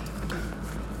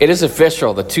It is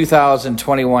official. The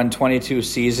 2021-22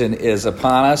 season is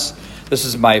upon us. This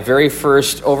is my very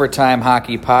first Overtime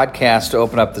Hockey podcast to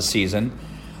open up the season.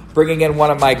 Bringing in one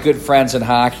of my good friends in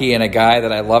hockey and a guy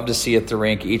that I love to see at the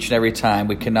rink each and every time.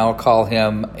 We can now call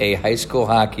him a high school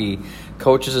hockey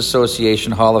Coaches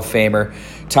Association Hall of Famer.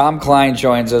 Tom Klein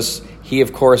joins us. He,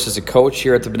 of course, is a coach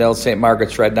here at the Benilde St.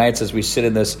 Margaret's Red Knights as we sit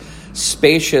in this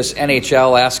spacious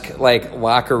NHL-esque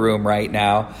locker room right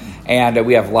now. And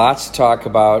we have lots to talk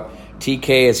about.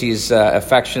 TK, as he's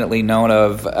affectionately known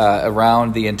of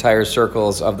around the entire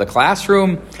circles of the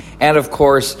classroom, and of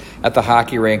course at the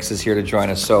hockey rinks, is here to join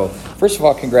us. So first of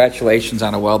all, congratulations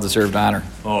on a well-deserved honor.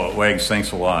 Oh, Wags,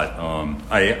 thanks a lot.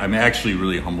 I'm actually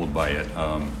really humbled by it.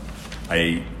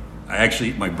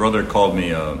 My brother called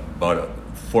me about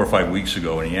 4 or 5 weeks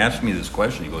ago, and he asked me this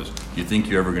question. He goes, "Do you think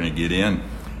you're ever going to get in?"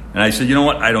 And I said, "You know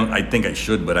what? I think I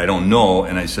should, but I don't know."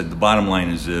 And I said, the bottom line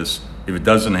is this: if it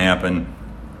doesn't happen,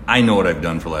 I know what I've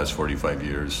done for the last 45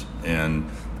 years, and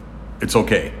it's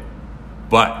okay.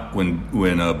 But when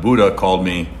Buddha called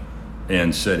me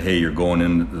and said, "Hey, you're going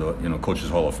in the Coaches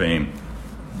Hall of Fame,"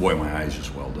 boy, my eyes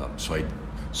just welled up.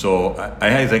 So I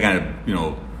had to kind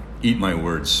of eat my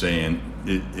words, saying,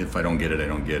 if I don't get it, I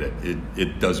don't get it.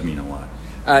 It does mean a lot.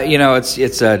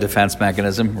 It's a defense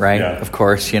mechanism, right? Yeah. Of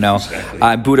course,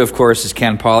 Exactly. Buddha, of course, is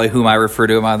Ken Pauley, whom I refer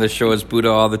to him on this show as Buddha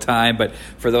all the time. But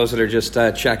for those that are just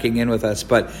checking in with us,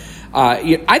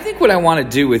 I think what I want to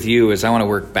do with you is I want to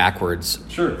work backwards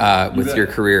with your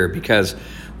career, because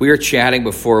we were chatting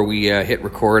before we hit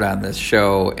record on this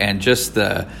show, and just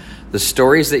the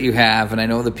stories that you have, and I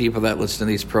know the people that listen to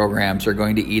these programs are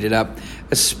going to eat it up,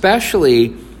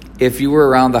 especially if you were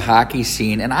around the hockey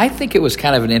scene. And I think it was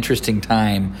kind of an interesting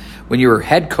time when you were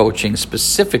head coaching,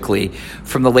 specifically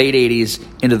from the late 80s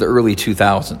into the early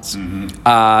 2000s.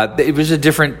 Mm-hmm. It was a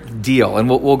different deal, and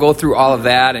we'll go through all of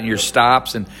that and your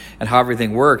stops and how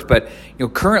everything worked. But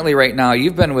currently right now,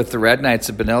 you've been with the Red Knights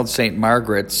at Benilde St.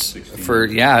 Margaret's for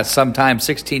some time,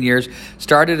 16 years.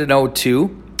 Started in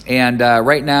 2002, and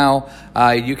right now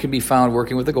you can be found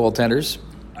working with the goaltenders.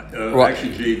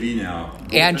 Actually, JV now.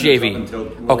 And JV.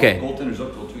 Okay. Goaltenders up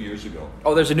until 2 years ago.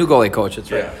 Oh, there's a new goalie coach.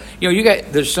 That's right. Yeah. You guys,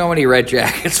 there's so many red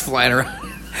jackets flying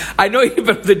around. I know you've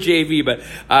been with the JV, but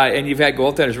and you've had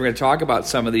goaltenders. We're going to talk about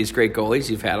some of these great goalies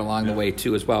you've had along the way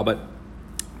too, as well. But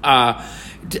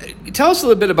tell us a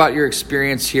little bit about your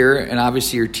experience here, and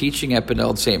obviously you're teaching at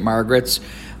Benilde St. Margaret's.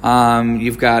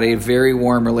 You've got a very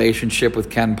warm relationship with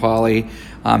Ken Pauley.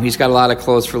 He's got a lot of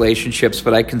close relationships,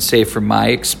 but I can say from my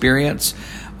experience,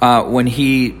 when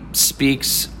he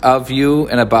speaks of you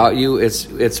and about you,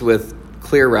 it's with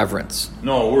clear reverence.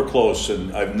 No, we're close,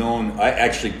 and I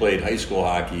actually played high school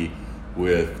hockey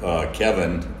with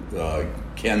Kevin,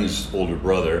 Ken's older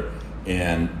brother,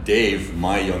 and Dave,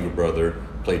 my younger brother,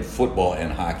 played football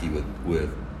and hockey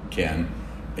with Ken.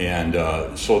 And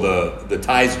so the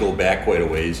ties go back quite a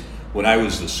ways. When I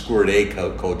was the Squirt A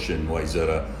coach in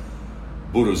Wayzata,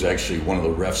 Buddha was actually one of the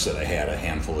refs that I had a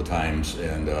handful of times,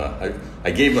 and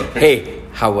I gave him a picture. Hey,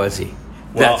 how was he?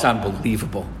 Well, that's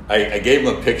unbelievable. I gave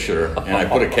him a picture, and I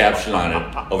put a caption on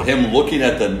it of him looking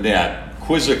at the net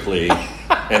quizzically,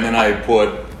 and then I put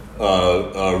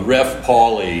Ref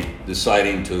Pauley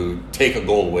deciding to take a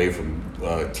goal away from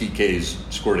TK's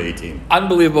Squirt A team.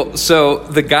 Unbelievable. So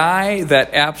the guy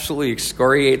that absolutely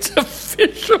excoriates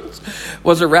officials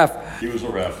was a ref. He was a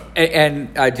ref.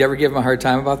 And do you ever give him a hard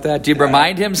time about that? Do you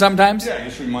remind him sometimes? Yeah, I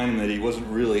just remind him that he wasn't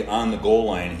really on the goal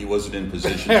line. He wasn't in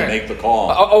position to make the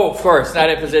call. Oh, of course, not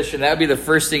in position. That would be the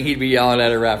first thing he'd be yelling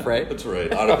at a ref, right? That's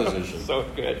right, out of position. So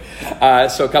good.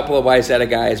 So a couple of Wayzata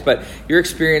guys. But your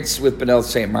experience with Benilde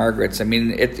St. Margaret's, I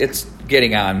mean, it's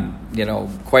getting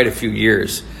on, quite a few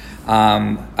years.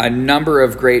 A number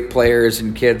of great players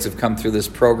and kids have come through this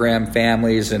program,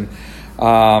 families, and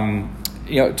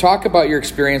talk about your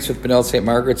experience with Benilde St.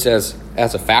 Margaret's as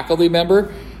a faculty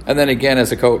member, and then again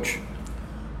as a coach.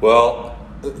 Well,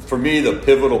 for me, the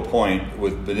pivotal point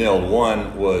with Benilde,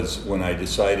 one was when I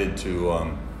decided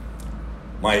to.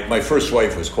 My first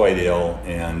wife was quite ill,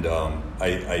 and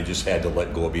I just had to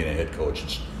let go of being a head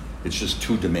coach. It's just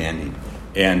too demanding,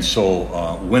 and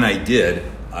so when I did,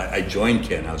 I joined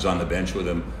Ken. I was on the bench with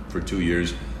him for 2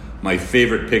 years. My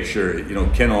favorite picture,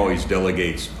 Ken always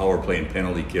delegates power play and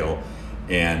penalty kill.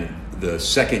 And the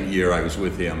second year I was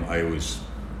with him, I was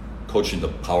coaching the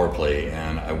power play,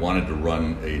 and I wanted to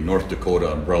run a North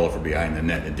Dakota umbrella for behind the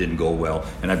net. It didn't go well.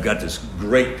 And I've got this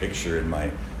great picture in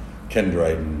my Ken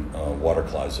Dryden water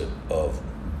closet of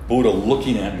Buddha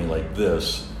looking at me like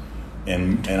this,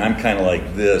 and I'm kind of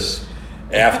like this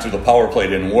after the power play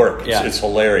didn't work. It's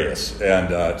hilarious,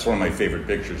 and it's one of my favorite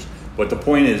pictures. But the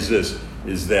point is this,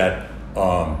 is that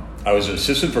I was an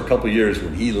assistant for a couple of years.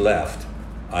 When he left,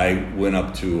 I went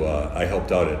up to, I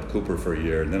helped out at Cooper for a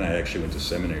year, and then I actually went to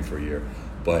seminary for a year.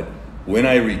 But when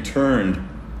I returned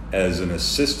as an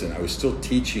assistant, I was still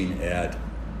teaching at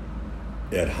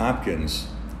Hopkins,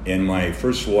 and my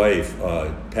first wife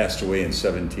passed away in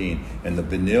 2017, and the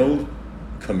Benilde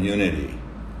community,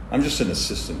 I'm just an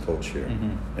assistant coach here,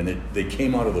 and they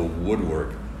came out of the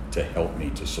woodwork to help me,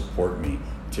 to support me,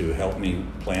 to help me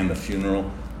plan the funeral,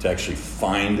 to actually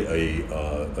find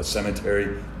a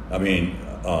cemetery. I mean,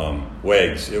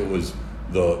 Wags, it was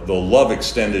the love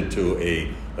extended to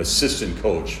a assistant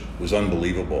coach was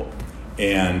unbelievable.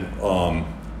 And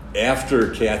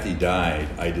after Kathy died,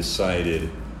 I decided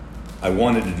I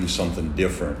wanted to do something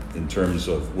different in terms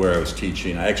of where I was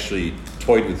teaching. I actually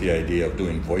toyed with the idea of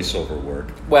doing voiceover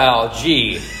work. Well,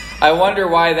 gee, I wonder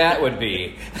why that would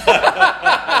be.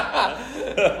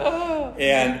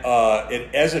 And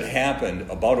as it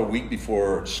happened, about a week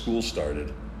before school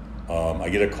started, I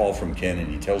get a call from Ken, and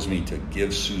he tells me to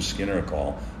give Sue Skinner a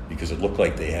call because it looked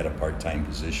like they had a part-time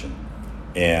position.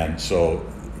 And so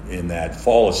in that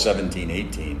fall of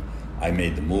 17-18, I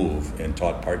made the move and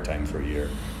taught part-time for a year.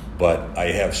 But I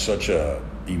have such a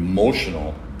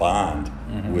emotional bond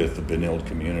with the Benilde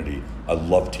community. I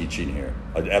love teaching here.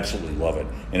 I'd absolutely love it.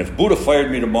 And if Buddha fired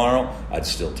me tomorrow, I'd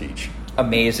still teach.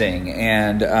 Amazing.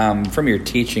 And from your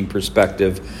teaching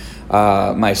perspective,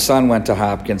 my son went to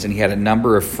Hopkins, and he had a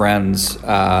number of friends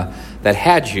that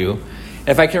had you. And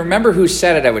if I can remember who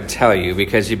said it, I would tell you,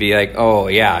 because you'd be like, oh,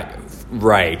 yeah,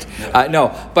 right.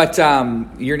 No, but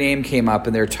your name came up,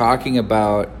 and they're talking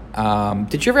about,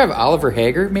 did you ever have Oliver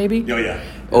Hager, maybe? Oh, yeah.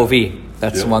 OV,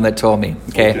 that's the one that told me.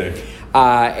 Okay.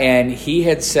 And he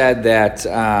had said that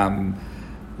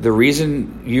the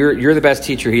reason you're the best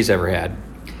teacher he's ever had.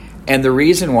 And the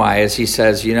reason why is, he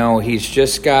says, he's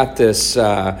just got this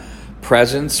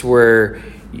presence where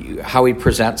how he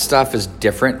presents stuff is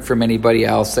different from anybody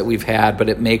else that we've had, but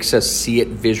it makes us see it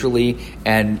visually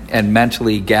and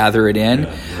mentally gather it in.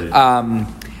 Yeah,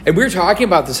 and we were talking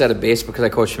about this at a baseball, because I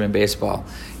coached him in baseball.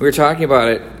 We were talking about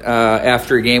it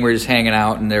after a game. We were just hanging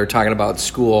out, and they were talking about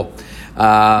school.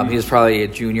 He was probably a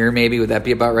junior, maybe. Would that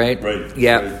be about right? Right.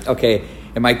 Yeah. Right. Okay.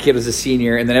 And my kid was a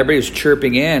senior, and then everybody was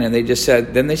chirping in, and they just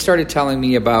said, then they started telling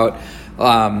me about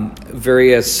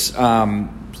various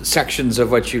sections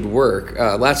of what you'd work,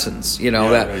 lessons,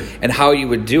 and how you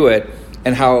would do it,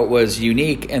 and how it was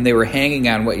unique, and they were hanging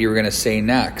on what you were going to say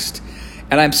next.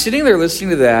 And I'm sitting there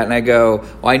listening to that, and I go,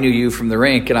 well, I knew you from the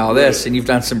rink and all this, and you've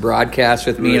done some broadcasts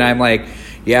with me, and I'm like,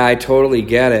 yeah, I totally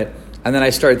get it. And then I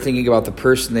started thinking about the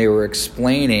person they were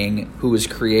explaining, who was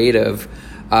creative,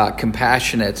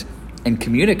 compassionate, and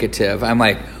communicative. I'm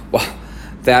like, well,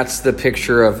 that's the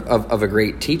picture of a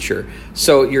great teacher.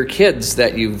 So your kids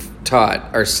that you've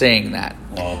taught are saying that.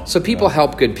 Wow. So people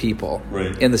help good people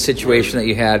in the situation that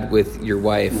you had with your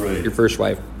wife, your first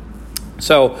wife.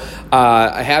 So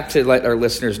I have to let our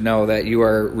listeners know that you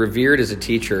are revered as a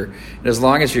teacher, and as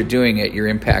long as you're doing it,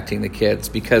 you're impacting the kids,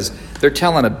 because they're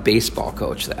telling a baseball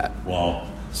coach that. Wow.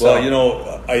 So,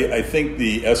 well, I think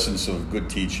the essence of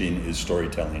good teaching is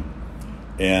storytelling,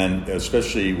 and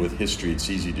especially with history, it's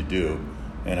easy to do.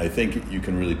 And I think you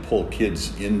can really pull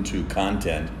kids into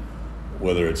content,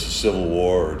 whether it's the Civil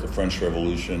War or the French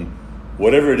Revolution,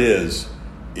 whatever it is.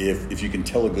 If you can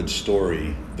tell a good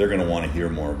story, they're going to want to hear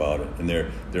more about it, and they're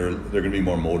going to be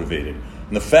more motivated.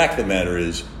 And the fact of the matter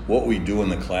is, what we do in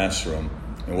the classroom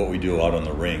and what we do out on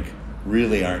the rink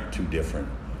really aren't too different.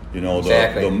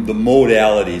 Exactly. The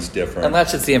modality is different.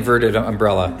 Unless it's the inverted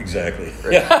umbrella. Exactly.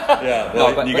 Yeah.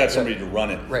 Well, no, you got somebody to run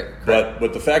it. Right.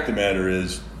 But the fact of the matter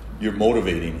is, you're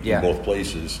motivating in both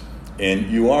places, and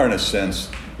you are, in a sense,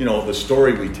 the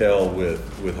story we tell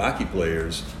with hockey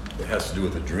players, it has to do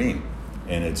with a dream.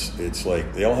 And it's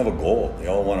like they all have a goal. They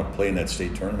all want to play in that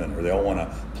state tournament, or they all want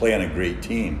to play on a great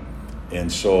team.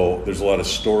 And so there's a lot of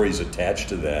stories attached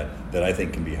to that I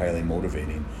think can be highly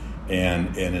motivating.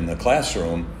 And in the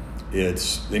classroom,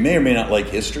 they may or may not like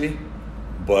history,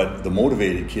 but the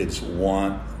motivated kids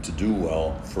want to do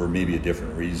well for maybe a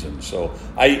different reason. So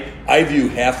I view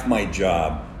half my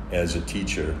job as a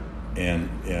teacher,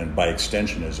 and by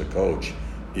extension as a coach,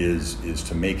 is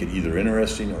to make it either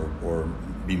interesting or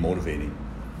be motivating.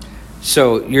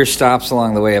 So your stops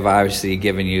along the way have obviously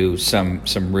given you some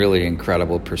really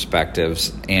incredible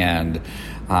perspectives, and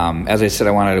as I said,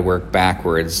 I wanted to work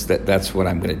backwards. That's what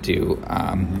I'm going to do.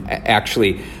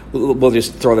 Actually, we'll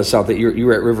just throw this out that you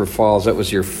were at River Falls. That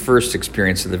was your first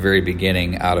experience at the very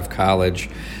beginning out of college.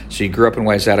 So you grew up in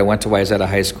Wayzata, went to Wayzata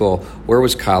High School. Where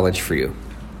was college for you?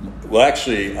 Well,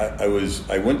 actually,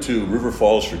 I went to River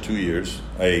Falls for 2 years.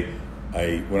 I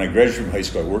when I graduated from high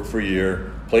school, I worked for a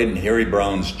year, played in Harry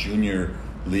Brown's junior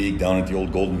league down at the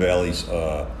old Golden Valleys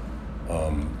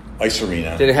ice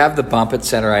arena. Did it have the bump at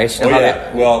center ice?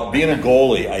 Well, being a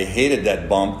goalie, I hated that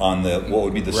bump on what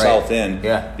would be the south end.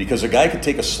 Yeah. Because a guy could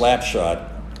take a slap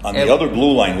shot on the other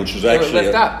blue line, which was actually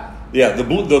lift up. Yeah, the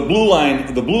blue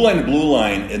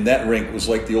line in that rink was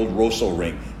like the old Rosso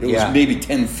rink. It was maybe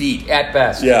 10 feet at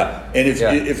best. Yeah, and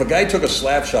if a guy took a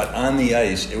slap shot on the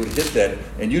ice, it would hit that,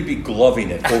 and you'd be gloving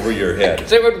it over your head.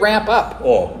 So it would ramp up.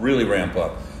 Oh, really ramp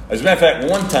up. As a matter of fact,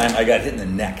 one time I got hit in the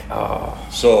neck. Oh.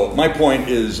 So my point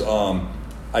is,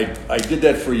 I did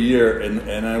that for a year,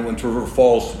 and I went to River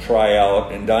Falls to try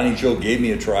out, and Donnie Joe gave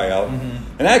me a tryout.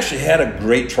 Mm-hmm. And I actually had a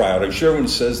great tryout. I'm sure everyone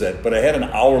says that, but I had an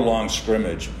hour-long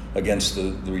scrimmage against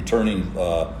the returning,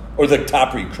 or the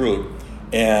top recruit,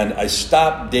 and I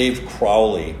stopped Dave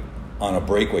Crowley on a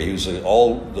breakaway. He was the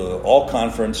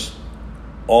all-conference,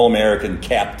 all-American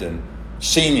captain,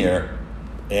 senior,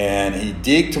 and he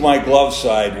deked to my glove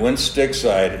side, went stick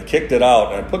side, kicked it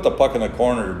out, and I put the puck in the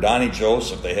corner to Donnie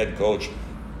Joseph, the head coach.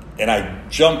 And I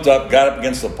jumped up, got up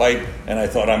against the pipe, and I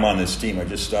thought, I'm on this team. I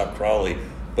just stopped Crowley.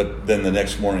 But then the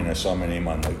next morning, I saw my name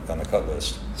on the cut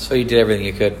list. So you did everything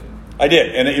you could. I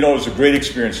did. And, it was a great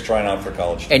experience trying out for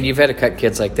college. And you've had to cut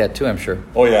kids like that, too, I'm sure.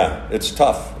 Oh, yeah. It's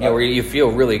tough. Where you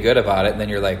feel really good about it, and then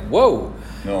you're like, whoa.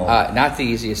 No. Not the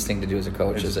easiest thing to do as a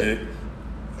coach, is it?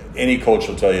 Any coach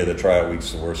will tell you the tryout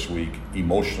week's the worst week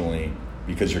emotionally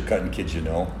because you're cutting kids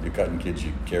you're cutting kids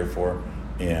you care for.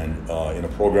 And in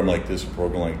a program like this, a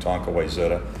program like Tonka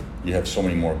Wayzata, you have so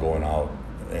many more going out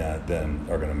than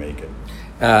are going to make it.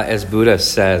 As Buddha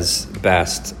says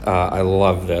best, I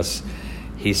love this.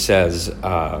 He says,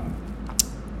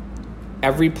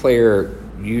 every player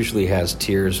usually has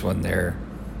tears when their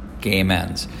game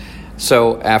ends.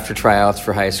 So after tryouts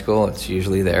for high school, it's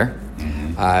usually there.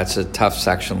 Mm-hmm. It's a tough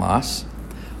section loss,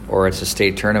 or it's a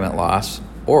state tournament loss,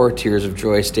 or tears of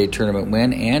joy, state tournament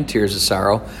win, and tears of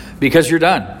sorrow because you're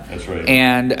done. That's right.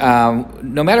 And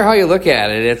no matter how you look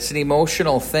at it, it's an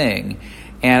emotional thing.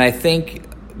 And I think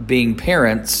being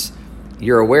parents,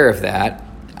 you're aware of that.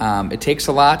 It takes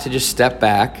a lot to just step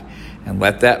back and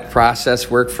let that process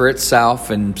work for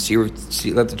itself and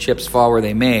let the chips fall where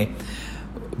they may.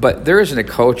 But there isn't a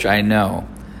coach I know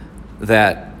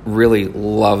that really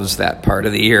loves that part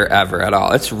of the year ever at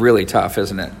all. It's really tough,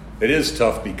 isn't it? It is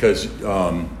tough because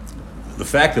the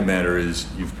fact of the matter is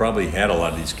you've probably had a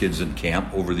lot of these kids in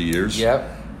camp over the years.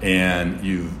 Yep. And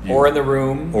you or in the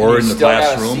room. Or in the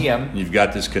classroom. See them. You've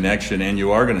got this connection and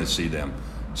you are going to see them.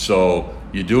 So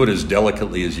you do it as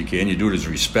delicately as you can. You do it as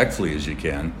respectfully as you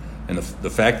can. And the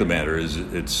fact of the matter is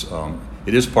it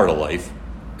is part of life.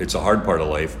 It's a hard part of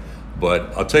life.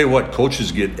 But I'll tell you what,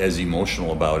 coaches get as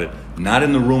emotional about it, not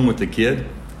in the room with the kid,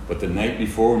 but the night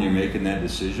before when you're making that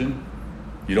decision,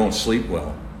 you don't sleep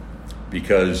well.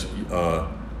 Because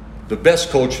the best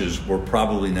coaches were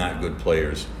probably not good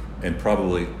players, and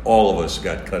probably all of us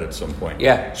got cut at some point.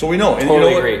 Yeah. So we know. And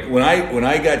totally you know agree. When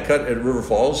I got cut at River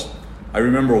Falls, I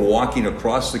remember walking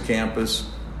across the campus,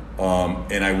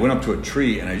 and I went up to a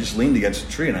tree, and I just leaned against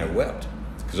the tree, and I wept.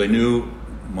 Because I knew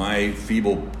my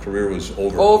feeble career was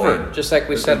over. Just like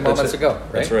we said moments ago,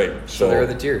 right? That's right. So there are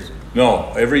the tears.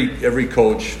 No, every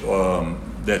coach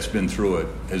that's been through it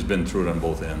has been through it on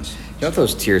both ends. You know what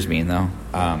those tears mean, though?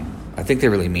 I think they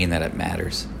really mean that it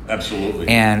matters. Absolutely.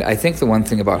 And I think the one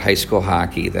thing about high school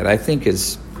hockey that I think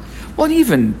is, well,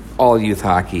 even all youth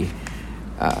hockey,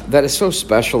 that is so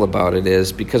special about it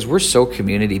is because we're so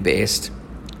community-based.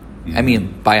 Mm-hmm. I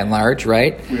mean, by and large,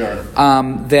 right? We are.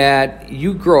 That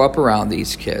you grow up around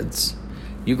these kids.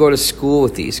 You go to school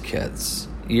with these kids.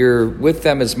 You're with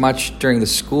them as much during the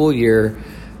school year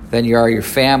than you are your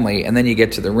family, and then you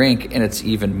get to the rink, and it's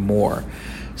even more.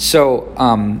 So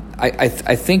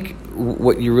I think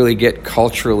what you really get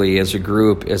culturally as a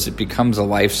group is it becomes a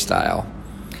lifestyle.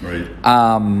 Right.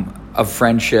 Of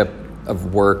friendship,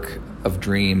 of work, of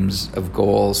dreams, of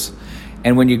goals.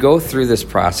 And when you go through this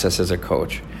process as a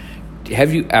coach,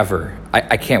 have you ever,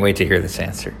 I can't wait to hear this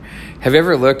answer, have you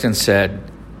ever looked and said,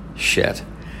 shit,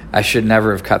 I should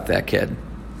never have cut that kid?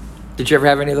 Did you ever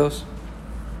have any of those?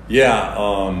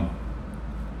 Yeah,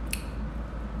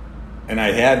 and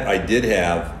I did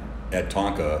have at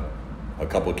Tonka a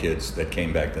couple kids that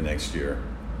came back the next year,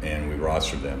 and we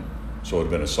rostered them. So it would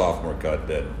have been a sophomore cut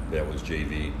that was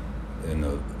JV in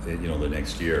the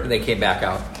next year. And they came back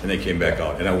out. And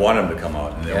I wanted them to come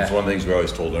out. And that was one of the things we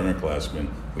always told underclassmen,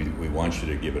 we want you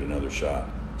to give it another shot.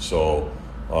 So,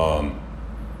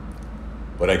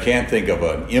 but I can't think of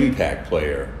an impact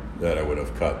player that I would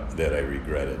have cut that I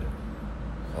regretted.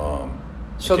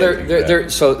 So they're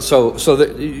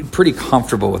pretty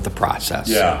comfortable with the process.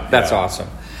 Yeah, that's awesome.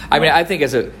 I mean, I think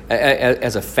as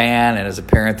a fan and as a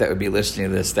parent that would be listening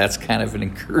to this, that's kind of an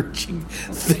encouraging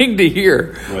thing to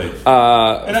hear. Right.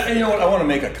 And you know what? I want to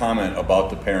make a comment about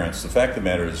the parents. The fact of the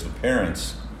matter is, the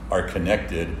parents are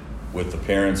connected with the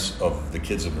parents of the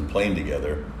kids that have been playing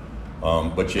together.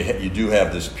 But you do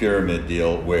have this pyramid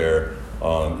deal where,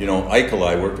 Eichel,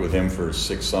 I worked with him for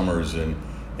 6 summers,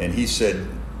 and he said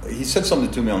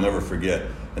something to me I'll never forget,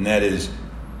 and that is,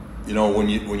 when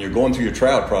you're going through your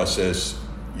tryout process,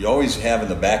 you always have in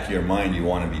the back of your mind you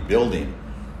want to be building.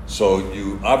 So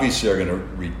you obviously are going to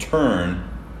return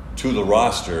to the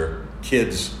roster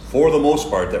kids, for the most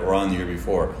part, that were on the year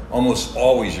before. Almost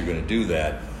always you're going to do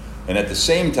that. And at the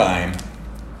same time,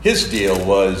 his deal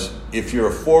was, if you're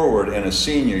a forward and a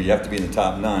senior, you have to be in the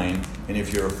top 9. And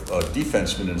if you're a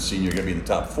defenseman and a senior, you're going to be in the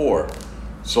top 4.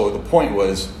 So the point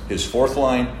was, his fourth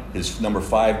line, his number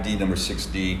 5D, number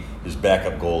 6D, his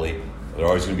backup goalie, they're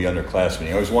always going to be underclassmen.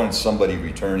 He always wanted somebody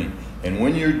returning. And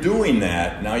when you're doing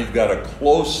that, now you've got a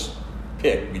close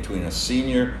pick between a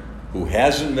senior who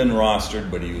hasn't been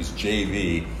rostered, but he was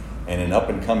JV, and an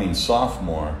up-and-coming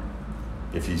sophomore.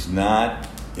 If he's not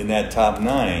in that top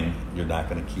 9, you're not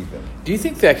going to keep him. Do you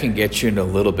think that can get you in a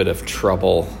little bit of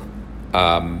trouble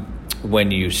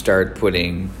when you start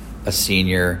putting a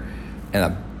senior in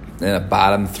a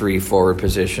bottom 3 forward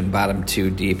position, bottom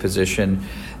 2D position?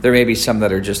 There may be some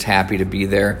that are just happy to be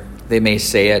there. They may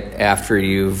say it after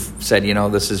you've said,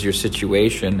 this is your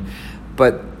situation,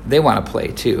 but they want to play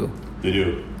too. They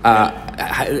do.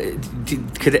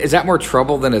 Is that more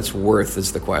trouble than it's worth,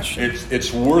 is the question?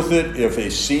 It's worth it if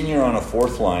a senior on a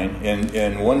fourth line,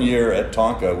 and one year at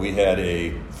Tonka, we had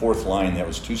a fourth line that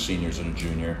was 2 seniors and a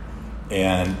junior,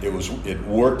 and it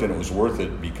worked, and it was worth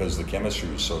it because the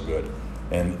chemistry was so good.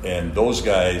 And those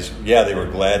guys, they were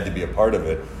glad to be a part of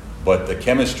it, but the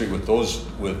chemistry with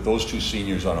those 2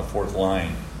 seniors on a fourth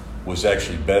line was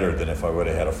actually better than if I would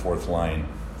have had a fourth line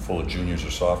full of juniors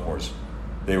or sophomores.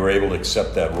 They were able to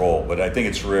accept that role, but I think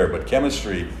it's rare. But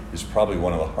chemistry is probably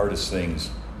one of the hardest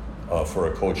things for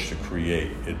a coach to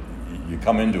create. You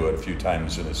come into it a few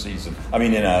times in a season. I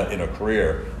mean, in a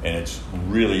career, and it's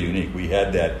really unique. We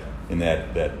had that in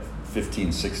that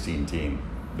 15-16 team.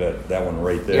 That one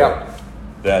right there. Yeah.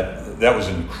 That was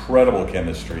incredible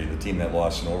chemistry. The team that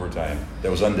lost in overtime,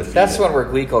 that was undefeated. That's when where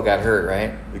Glico got hurt,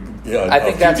 right? Yeah, I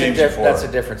think that's a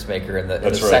difference maker in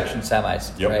the section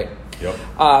semis, yep. right? Yep.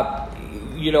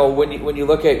 When you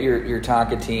look at your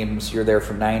Tonka teams, you're there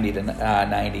from 90 to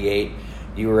 98.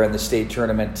 You were in the state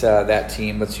tournament, that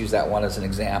team. Let's use that one as an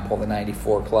example, the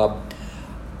 94 club.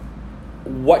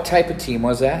 What type of team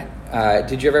was that?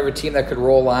 Did you ever have a team that could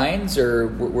roll lines, or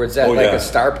was that a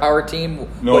star power team?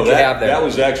 No, What'd you have there? That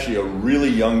was actually a really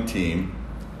young team.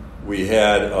 We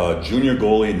had a junior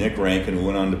goalie, Nick Rankin, who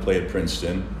went on to play at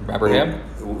Princeton. Remember him?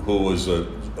 Who was a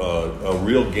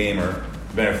real gamer.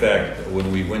 Matter of fact,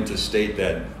 when we went to state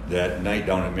that night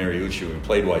down at Mariucci, when we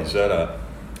played Wayzata,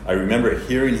 I remember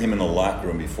hearing him in the locker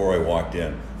room before I walked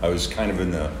in. I was kind of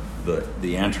in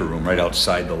the anteroom right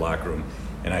outside the locker room,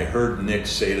 and I heard Nick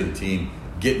say to the team,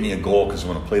 "Get me a goal because I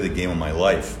want to play the game of my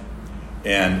life."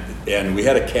 And we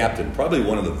had a captain, probably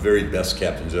one of the very best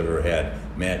captains I've ever had,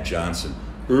 Matt Johnson.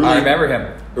 I remember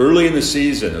him. Early in the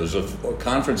season, it was a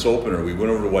conference opener. We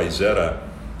went over to Wayzata,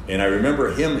 and I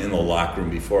remember him in the locker room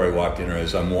before I walked in, or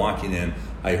as I'm walking in,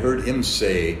 I heard him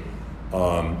say,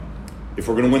 if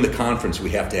we're going to win the conference, we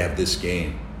have to have this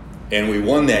game. And we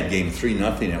won that game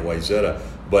 3-0 at Wayzata.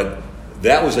 But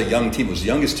that was a young team. It was the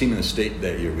youngest team in the state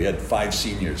that year. We had 5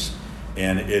 seniors.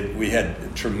 And we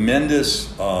had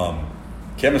tremendous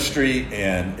chemistry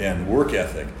and work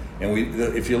ethic. And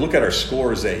if you look at our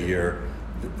scores that year,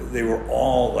 they were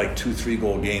all like 2-3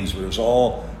 goal games, but it was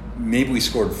all, maybe we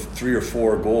scored 3 or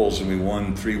 4 goals and we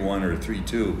won 3-1 or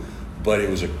 3-2, but it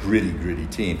was a gritty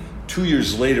team. 2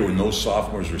 years later, when those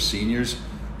sophomores were seniors,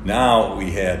 now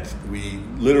we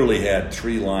literally had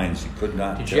 3 lines. You could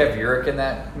not. Did you have Uric in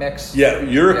that mix? Yeah,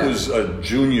 Uric was a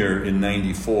junior in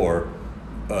 94,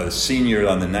 a senior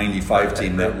on the 95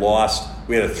 team that lost.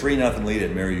 We had a 3-0 lead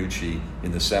at Mariucci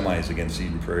in the semis against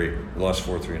Eden Prairie. We lost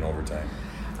 4-3 in overtime.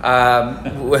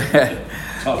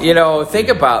 Think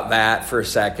about that for a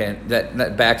second.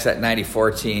 That backs that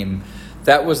 94 team.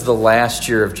 That was the last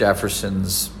year of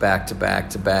Jefferson's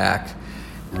back-to-back.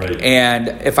 Right. And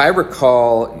if I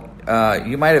recall,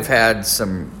 you might have had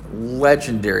some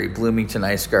legendary Bloomington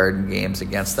Ice Garden games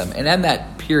against them. And in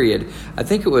that period, I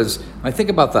think it was, when I think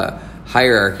about the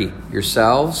hierarchy,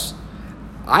 yourselves,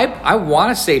 I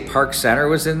want to say Park Center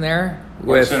was in there.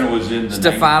 with Center was in the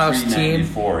Stefano's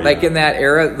team, like in that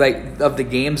era, like of the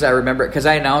games I remember, because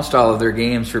I announced all of their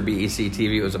games for BEC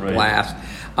TV. It was a blast,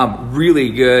 really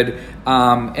good.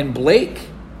 And Blake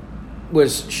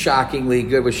was shockingly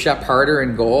good with Shep Harder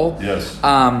in goal. Yes.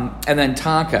 And then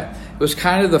Tonka. It was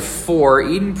kind of the four.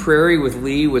 Eden Prairie with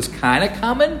Lee was kind of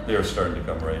coming. They were starting to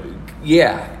come, right?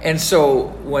 Yeah, and so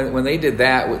when they did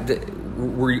that,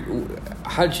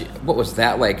 what was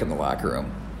that like in the locker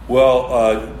room?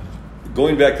 Well,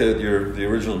 going back to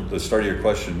the start of your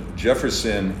question,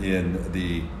 Jefferson in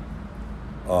the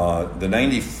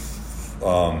 90,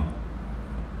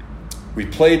 we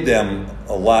played them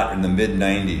a lot in the mid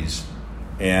 90s,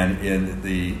 and in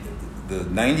the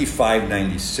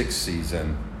 95-96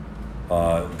 season,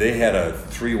 they had a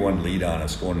 3-1 lead on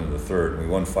us going into the third. We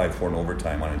won 5-4 in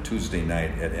overtime on a Tuesday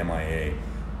night at MIA,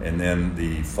 and then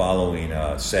the following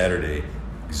Saturday,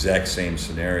 exact same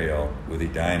scenario with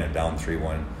Edina down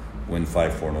 3-1, win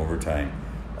 5-4 in overtime.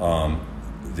 I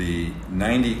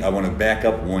want to back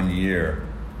up 1 year.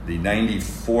 The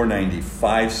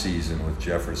 94-95 season with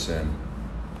Jefferson,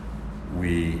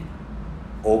 we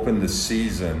opened the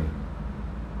season,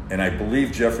 and I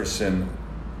believe Jefferson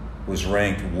was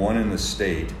ranked 1 in the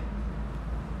state,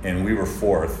 and we were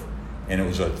 4th. And it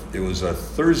was a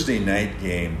Thursday night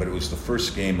game, but it was the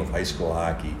first game of high school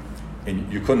hockey,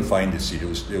 and you couldn't find a seat. It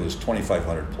was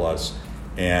 2,500 plus.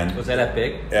 And was that at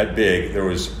Big? At Big, there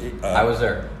was. I was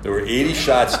there. There were 80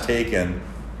 shots taken.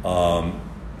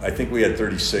 I think we had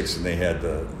 36, and they had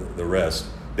the rest.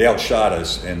 They outshot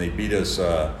us, and they beat us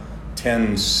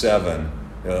 10-7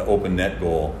 open net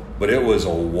goal. But it was a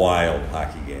wild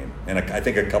hockey game, and I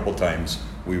think a couple times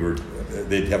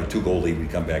they'd have a 2-goal lead,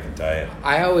 we'd come back and tie it.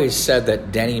 I always said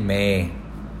that Denny May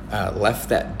left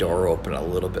that door open a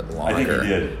little bit longer. I think he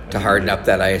did. To harden up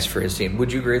that ice for his team.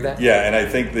 Would you agree with that? Yeah, and I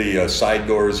think the side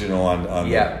doors, on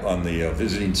the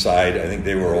visiting side, I think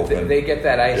they were open. They get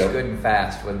that ice good and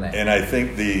fast, wouldn't they? And I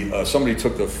think somebody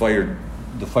took the fire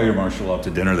marshal out to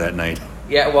dinner that night.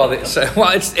 Yeah, well, it's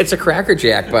a Cracker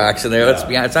Jack box in there. Let's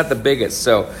be honest, it's not the biggest.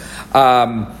 So,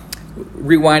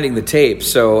 rewinding the tape.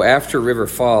 So after River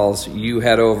Falls, you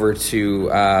head over to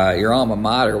your alma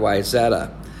mater,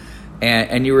 Wayzata,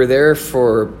 and you were there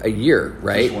for a year,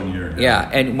 right? Just 1 year. Yeah,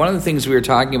 and one of the things we were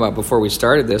talking about before we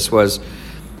started this was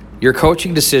your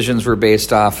coaching decisions were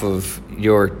based off of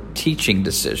your teaching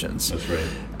decisions. That's right.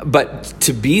 But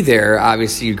to be there,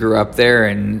 obviously you grew up there,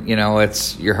 and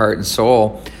it's your heart and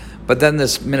soul. But then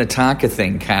this Minnetonka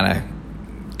thing kind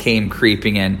of came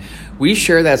creeping in. Will you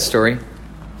share that story?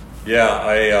 Yeah,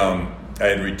 I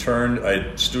had returned. I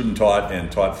had student taught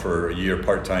and taught for a year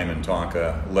part-time in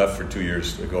Tonka, left for 2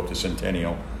 years to go up to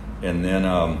Centennial. And then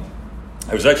I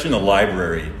was actually in the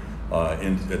library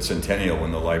at Centennial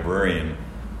when the librarian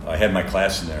had my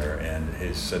class in there, and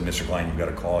he said, "Mr. Klein, you've got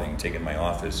a call. You can take it in my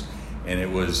office." And it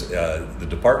was the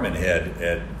department head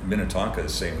at Minnetonka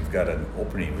saying, "We've got an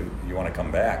opening. You want to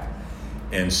come back?"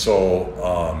 And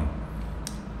so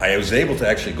I was able to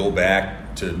actually go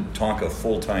back to Tonka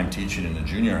full-time teaching in the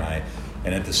junior high.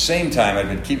 And at the same time, I'd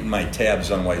been keeping my tabs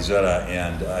on Wayzata,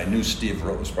 and I knew Steve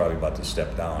Rote was probably about to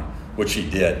step down, which he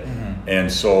did. Mm-hmm.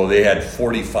 And so they had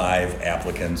 45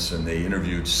 applicants, and they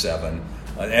interviewed 7.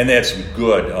 And they had some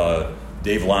good.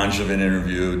 Dave Langevin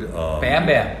interviewed. Bam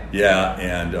Bam. Yeah,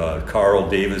 and Carl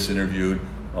Davis interviewed.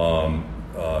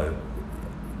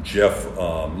 Jeff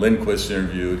Lindquist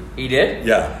interviewed. He did?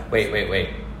 Yeah. Wait.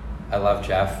 I love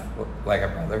Jeff like a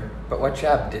brother. But what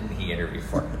job didn't he interview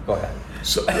for? Go ahead.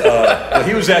 So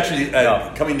he was actually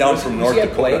coming down from North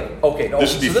Dakota. Okay, no.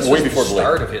 This is way before Blake.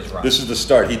 Start of his run. This is the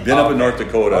start. He'd been up in North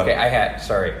Dakota. Okay,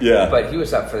 sorry. Yeah. But he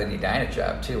was up for the Edina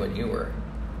job too when you were.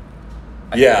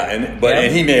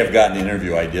 And he may have gotten the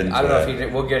interview. I didn't. I don't know if he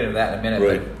did. We'll get into that in a minute.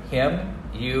 Right. But him,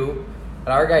 you, and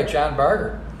our guy John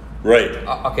Barger. Right.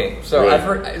 Okay, so I've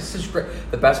heard. This is great.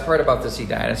 The best part about this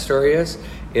Edina story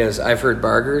is I've heard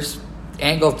Barger's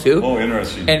angle too. Oh,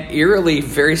 interesting. And eerily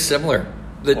very similar.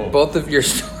 Both of your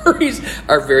stories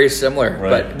are very similar. Right.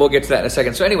 But we'll get to that in a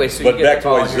second. So anyway, but you get back to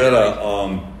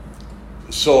Wayzata.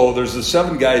 So there's the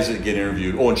 7 guys that get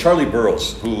interviewed. Oh, and Charlie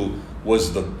Burrows, who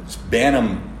was the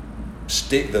Bantam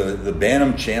the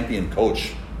Bantam champion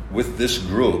coach with this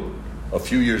group a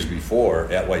few years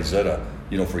before at Wayzata,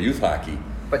 for youth hockey.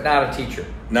 But not a teacher.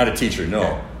 Not a teacher, no.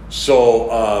 Okay.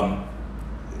 So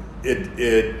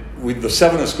the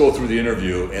 7 of us go through the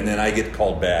interview, and then I get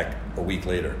called back a week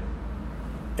later.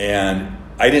 And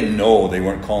I didn't know they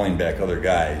weren't calling back other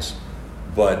guys,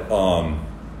 but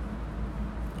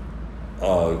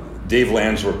Dave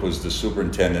Landsworth was the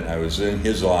superintendent. I was in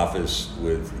his office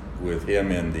with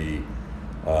him and the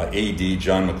AD,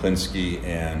 John McClinsky,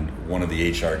 and one of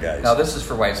the HR guys. Now this is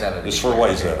for Wayzata. This is for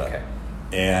Wayzata. Okay.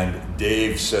 And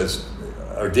Dave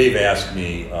asked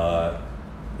me,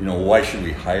 why should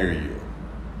we hire you?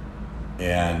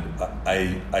 And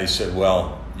I said,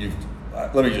 well,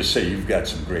 let me just say, you've got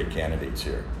some great candidates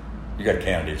here. You got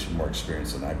candidates with more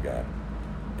experience than I've got.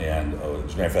 And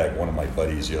as a matter of fact, one of my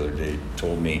buddies the other day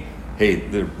told me, hey,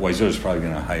 Wayzata's probably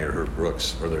going to hire Herb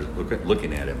Brooks, or they're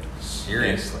looking at him.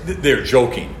 Seriously? They're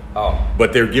joking. Oh.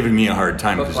 But they're giving me a hard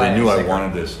time because they knew I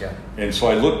wanted this. Yeah. And so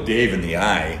I looked Dave in the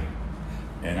eye,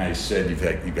 and I said,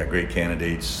 you've got great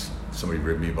candidates. Somebody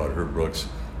ribbed me about Herb Brooks.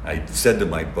 I said to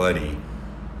my buddy,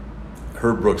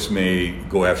 Herb Brooks may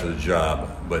go after the job,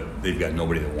 but they've got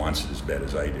nobody that wants it as bad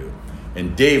as I do.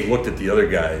 And Dave looked at the other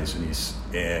guys,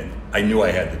 and I knew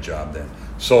I had the job then.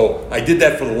 So I did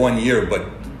that for the 1 year, but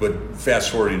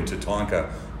fast forwarding to Tonka,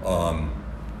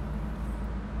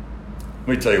 let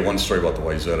me tell you one story about the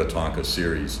Wayzata Tonka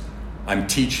series. I'm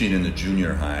teaching in the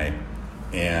junior high,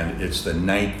 and it's the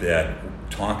night that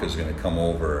Tonka's going to come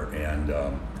over and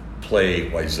play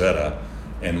Wayzata,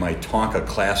 and my Tonka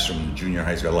classroom in the junior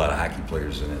high's got a lot of hockey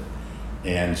players in it.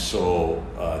 And so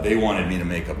they wanted me to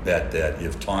make a bet that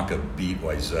if Tonka beat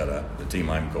Wayzata, the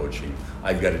team I'm coaching,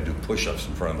 I've got to do push-ups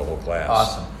in front of the whole class.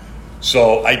 Awesome.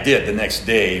 So I did. The next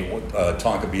day,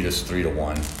 Tonka beat us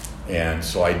 3-1, and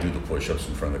so I do the push-ups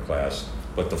in front of the class.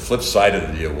 But the flip side of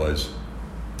the deal was,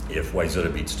 if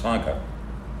Wayzata beats Tonka,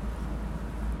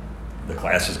 the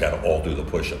class has got to all do the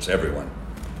push-ups, everyone.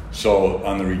 So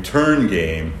on the return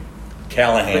game,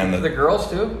 Callahan... The girls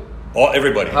too?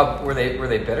 Everybody. Were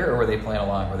they bitter, or were they playing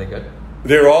along? Were they good?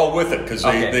 They were all with it because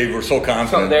they were so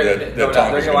confident that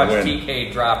Tonka was going to win. They're going to watch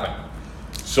TK dropping.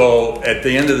 So at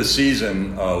the end of the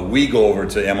season, we go over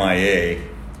to MIA.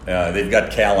 They've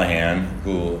got Callahan,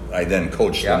 who I then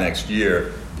coached the next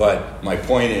year. But my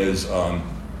point is,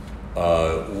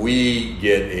 we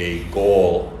get a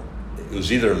goal. It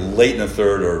was either late in the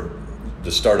third or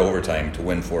to start overtime to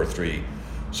win 4-3.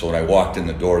 So when I walked in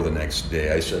the door the next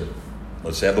day, I said,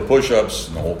 let's have the push-ups.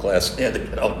 And the whole class had to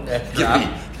get out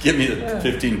and give me the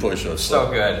 15 push-ups. So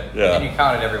good. Yeah. And you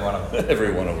counted every one of them.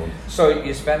 Every one of them. So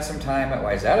you spent some time at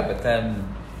Wayzata, but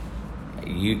then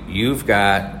you've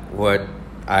got what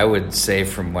I would say,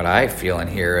 from what I feel in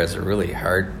here, as a really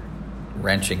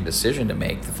heart-wrenching decision to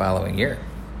make the following year.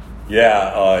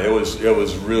 Yeah, it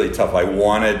was really tough.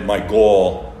 My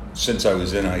goal since I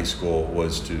was in high school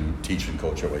was to teach and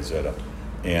coach at Wayzata.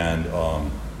 And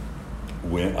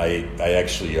when I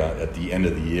actually, at the end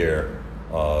of the year,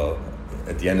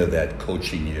 at the end of that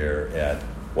coaching year at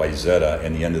Wayzata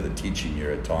and the end of the teaching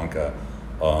year at Tonka,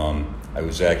 I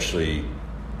was actually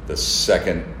the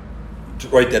second,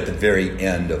 right at the very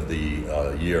end of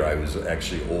the year, I was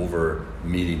actually over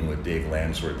meeting with Dave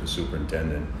Landsworth, the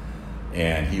superintendent,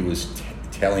 and he was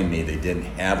telling me they didn't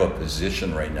have a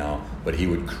position right now, but he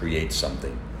would create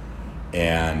something.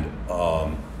 And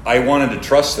I wanted to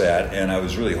trust that, and I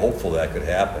was really hopeful that could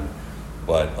happen.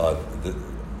 But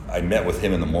I met with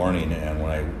him in the morning, and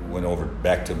when I went over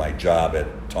back to my job at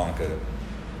Tonka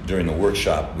during the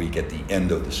workshop week at the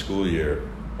end of the school year,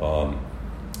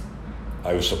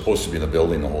 I was supposed to be in the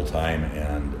building the whole time,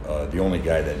 and the only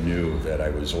guy that knew that I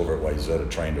was over at Wayzata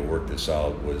trying to work this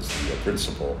out was the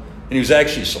principal. And he was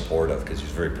actually supportive because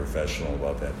he's very professional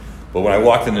about that. But when I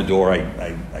walked in the door,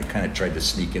 I kind of tried to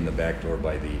sneak in the back door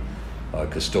by the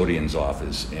custodian's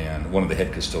office, and one of the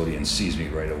head custodians sees me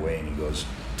right away, and he goes,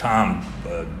 Tom,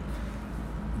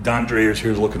 Don Dreyer's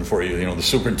here looking for you, the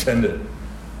superintendent.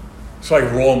 So I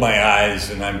roll my eyes,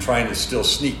 and I'm trying to still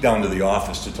sneak down to the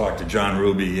office to talk to John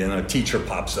Ruby, and a teacher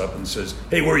pops up and says,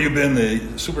 hey, where you been?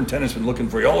 The superintendent's been looking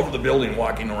for you all over the building,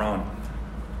 walking around.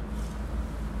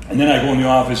 And then I go in the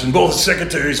office, and both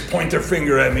secretaries point their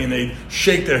finger at me, and they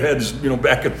shake their heads,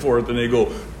 back and forth, and they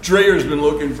go, Dreyer's been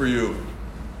looking for you.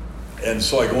 And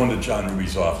so I go into John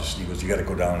Ruby's office, and he goes, you got to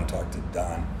go down and talk to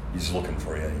Don. He's looking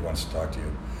for you. He wants to talk to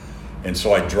you. And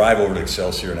so I drive over to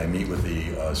Excelsior, and I meet with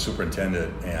the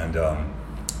superintendent, and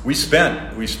we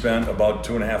spent about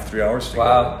 2.5, 3 hours together.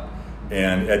 Wow.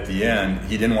 And at the end,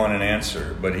 he didn't want an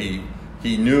answer, but he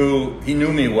knew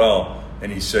me well,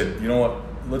 and he said, you know what,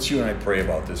 let's you and I pray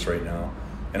about this right now,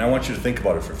 and I want you to think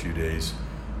about it for a few days.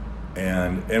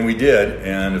 And we did,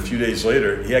 and a few days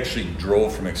later, he actually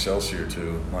drove from Excelsior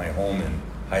to my home in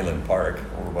Highland Park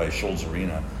over by Scholz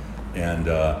Arena, and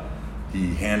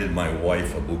he handed my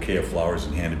wife a bouquet of flowers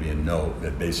and handed me a note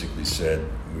that basically said,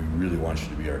 we really want you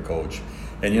to be our coach.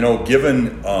 And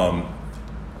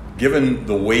given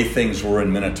the way things were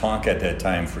in Minnetonka at that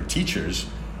time for teachers,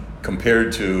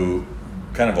 compared to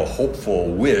kind of a hopeful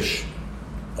wish,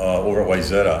 over at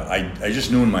Wayzata, I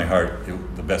just knew in my heart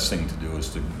the best thing to do was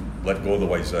to let go of the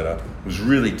Wayzata. It was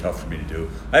really tough for me to do.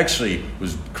 I actually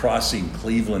was crossing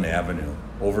Cleveland Avenue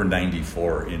over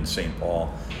 94 in St.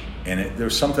 Paul, and there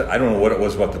was something, I don't know what it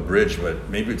was about the bridge, but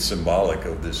maybe it's symbolic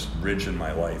of this bridge in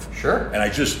my life. Sure. And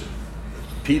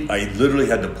I literally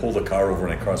had to pull the car over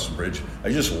when I crossed the bridge.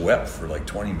 I just wept for like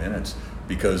 20 minutes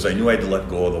because I knew I had to let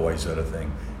go of the Wayzata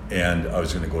thing, and I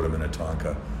was going to go to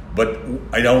Minnetonka. But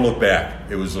I don't look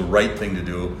back. It was the right thing to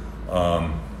do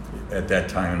at that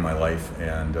time in my life,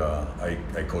 and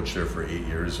I coached there for 8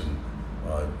 years and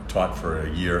taught for a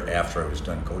year after I was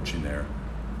done coaching there.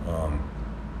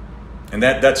 And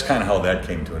that's kind of how that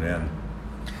came to an end.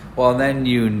 Well, and then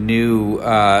you knew,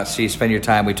 so you spent your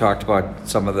time, we talked about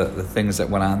some of the things that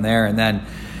went on there, and then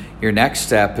your next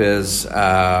step is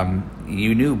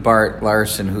you knew Bart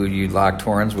Larson, who you locked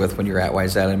horns with when you were at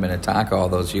Wayzata and Minnetonka all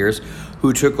those years,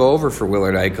 who took over for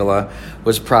Willard Eichela,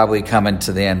 was probably coming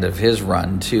to the end of his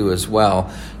run too as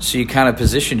well. So you kind of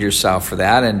positioned yourself for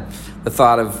that, and the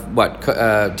thought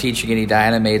of teaching in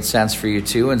Edina made sense for you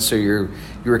too, and so you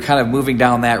were kind of moving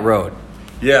down that road.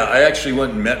 Yeah, I actually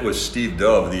went and met with Steve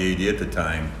Dove, the AD at the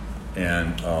time,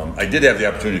 and I did have the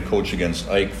opportunity to coach against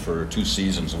Ike for 2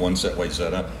 seasons, once at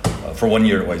Wayzata, for 1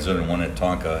 year at Wayzata and 1 at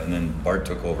Tonka, and then Bart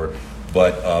took over.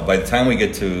 But by the time we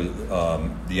get to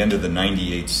the end of the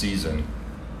 98 season,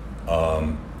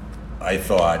 I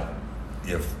thought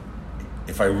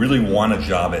if I really want a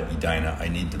job at Edina, I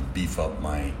need to beef up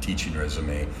my teaching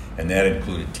resume, and that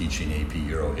included teaching AP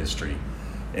Euro history.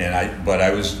 But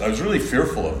I was really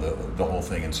fearful of the whole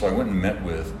thing, and so I went and met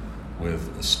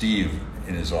with Steve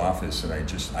in his office, and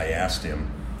I asked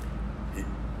him,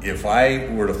 if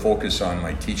I were to focus on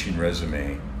my teaching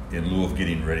resume in lieu of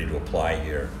getting ready to apply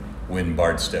here when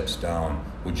Bart steps down,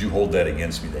 would you hold that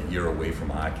against me, that year away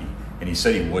from hockey? And he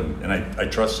said he wouldn't, and I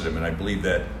trusted him, and I believe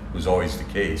that was always the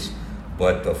case.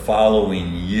 But the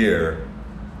following year,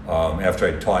 after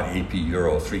I taught AP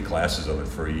Euro, 3 classes of it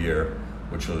for a year,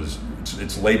 which was,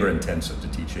 it's labor intensive to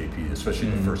teach AP, especially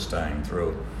the first time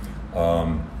through.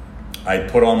 I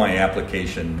put on my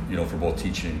application, for both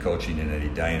teaching and coaching in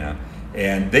Edina,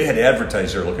 and they had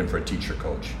advertised they're looking for a teacher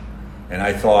coach, and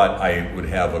I thought I would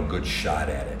have a good shot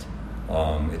at it,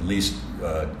 at least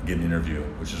get an interview,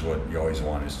 which is what you always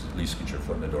want, is to at least get your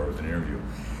foot in the door with an interview.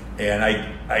 And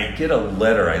I get a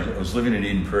letter. I was living in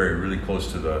Eden Prairie, really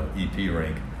close to the EP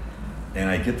rink, and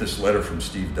I get this letter from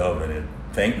Steve Dove, and it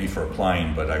thanked me for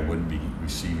applying, but I wouldn't be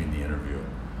receiving the interview.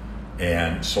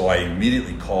 And so I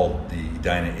immediately called the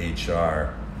Edina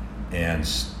HR and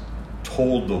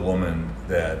told the woman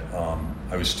that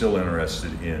I was still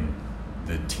interested in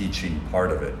the teaching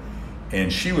part of it.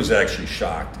 And she was actually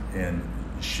shocked, and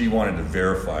she wanted to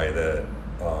verify that,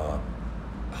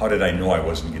 how did I know I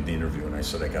wasn't getting the interview? And I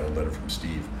said, I got a letter from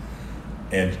Steve.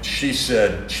 And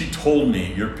she told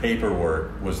me your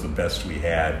paperwork was the best we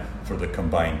had for the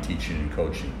combined teaching and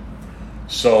coaching.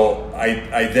 So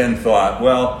I then thought,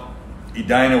 well,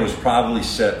 Edina was probably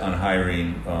set on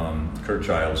hiring Kurt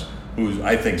Giles, who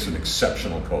I think is an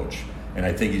exceptional coach, and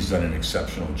I think he's done an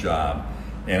exceptional job.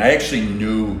 And I actually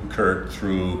knew Kurt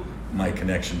through my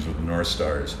connections with the North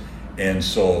Stars, and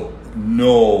so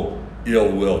no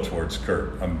ill will towards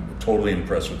Kurt. I'm totally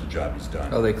impressed with the job he's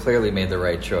done. Oh, they clearly made the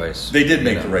right choice. They did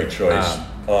make the right choice,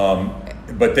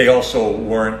 but they also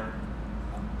weren't.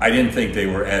 I didn't think they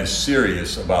were as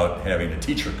serious about having a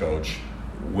teacher coach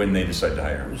when they decided to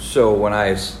hire him. So when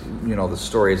the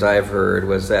stories I've heard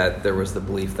was that there was the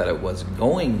belief that it was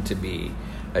going to be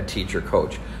a teacher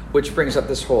coach, which brings up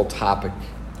this whole topic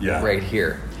right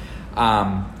here.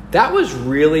 That was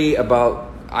really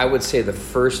about, I would say, the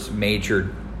first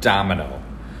major domino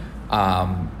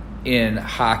in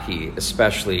hockey,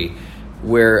 especially,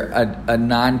 where a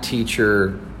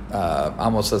non-teacher,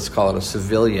 almost let's call it a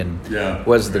civilian,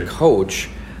 was the coach.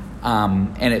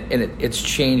 And it's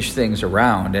changed things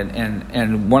around.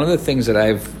 And one of the things that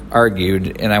I've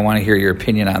argued, and I want to hear your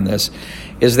opinion on this,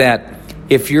 is that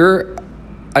if you're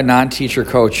a non-teacher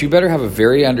coach, you better have a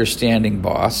very understanding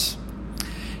boss.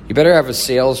 You better have a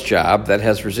sales job that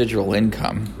has residual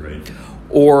income. Right.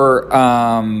 Or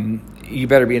you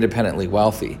better be independently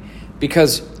wealthy,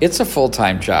 because it's a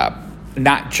full-time job,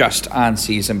 not just on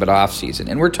season but off season.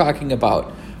 And we're talking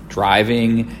about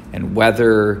driving and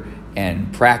weather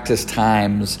and practice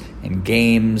times and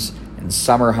games and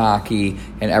summer hockey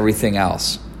and everything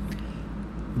else.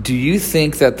 Do you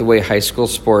think that the way high school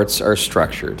sports are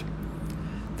structured,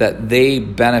 that they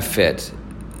benefit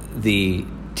the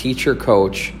teacher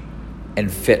coach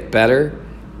and fit better?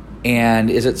 And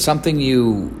is it something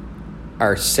you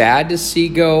are sad to see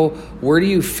go. Where do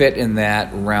you fit in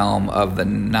that realm of the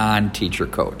non-teacher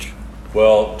coach?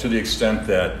 Well, to the extent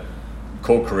that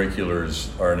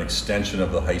co-curriculars are an extension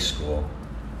of the high school,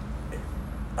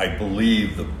 I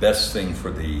believe the best thing for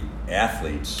the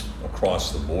athletes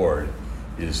across the board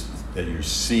is that you're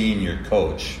seeing your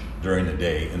coach during the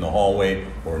day in the hallway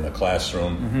or in the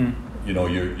classroom. Mm-hmm. You know,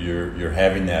 you're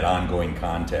having that ongoing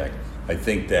contact. I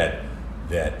think that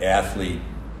athlete,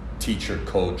 teacher,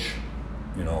 coach,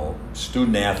 you know,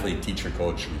 student athlete, teacher,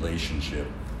 coach relationship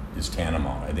is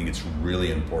tantamount. I think it's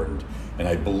really important, and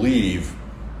I believe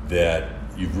that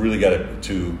you've really got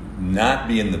to not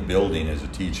be in the building as a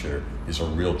teacher is a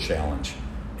real challenge.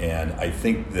 And I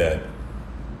think that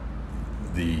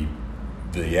the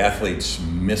athletes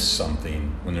miss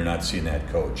something when they're not seeing that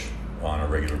coach on a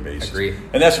regular basis. Agreed.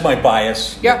 And that's my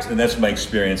bias. Yeah. And that's my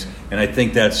experience. And I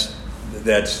think that's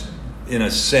in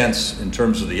a sense, in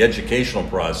terms of the educational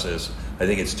process, I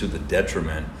think it's to the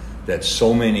detriment that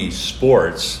so many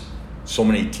sports, so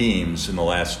many teams in the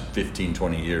last 15,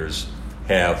 20 years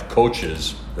have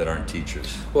coaches that aren't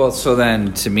teachers. Well, so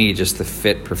then to me, just the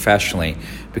fit professionally,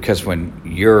 because when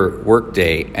your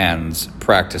workday ends,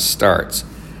 practice starts,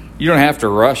 you don't have to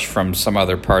rush from some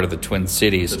other part of the Twin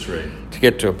Cities. That's right. To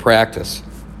get to a practice.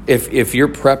 If your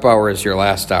prep hour is your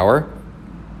last hour,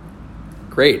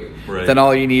 great. Right. Then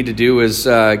all you need to do is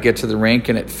get to the rink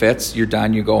and it fits, you're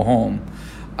done, you go home.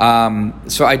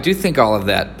 So I do think all of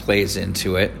that plays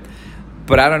into it,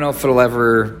 but I don't know if it'll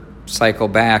ever cycle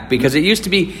back, because it used to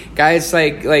be guys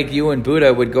like you and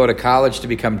Buddha would go to college to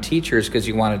become teachers because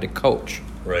you wanted to coach.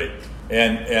 Right.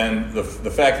 And the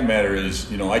fact of the matter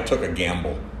is, you know, I took a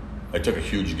gamble. I took a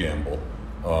huge gamble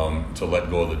to let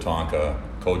go of the Tonka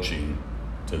coaching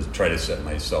to try to set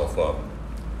myself up.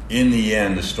 In the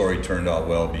end, the story turned out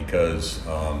well because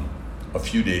a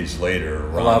few days later,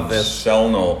 Ron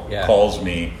Selno calls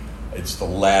me. It's the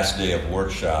last day of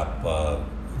workshop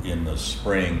in the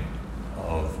spring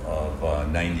of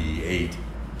 98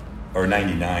 or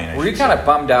 99. Were you kind of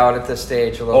bummed out at this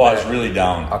stage a little bit? I was really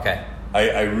down. Okay.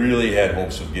 I really had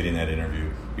hopes of getting that interview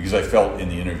because I felt in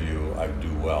the interview I'd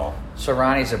do well. So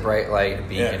Ronnie's a bright light, a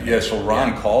beacon. Yeah, so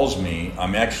Ron calls me.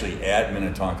 I'm actually at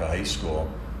Minnetonka High School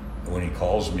when he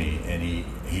calls me, and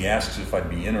he asks if I'd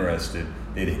be interested.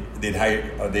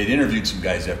 They'd interviewed some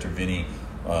guys after Vinny.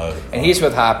 And he's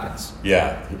with Hopkins.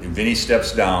 Yeah, Vinny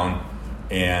steps down,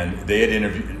 and they had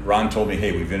interviewed. Ron told me,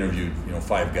 "Hey, we've interviewed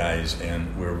 5 guys, and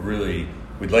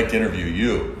we'd like to interview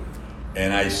you."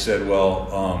 And I said,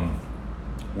 "Well,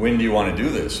 when do you want to do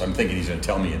this?" I'm thinking he's going to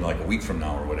tell me in like a week from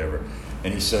now or whatever.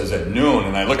 And he says at noon,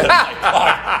 and I looked at my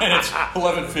clock, and it's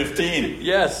 11:15.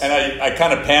 Yes. And I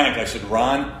kind of panicked. I said,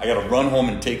 "Ron, I got to run home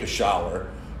and take a shower,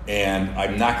 and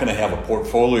I'm not going to have a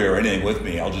portfolio or anything with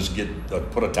me. I'll just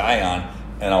put a tie on,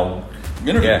 and I'll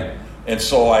interview." Yeah. And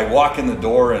so I walk in the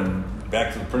door and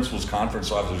back to the principal's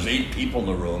conference office. There's 8 people in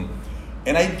the room,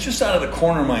 and I just out of the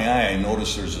corner of my eye, I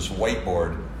noticed there's this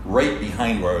whiteboard right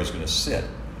behind where I was going to sit,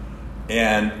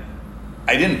 and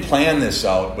I didn't plan this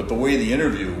out, but the way the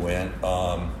interview went,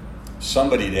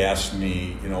 somebody had asked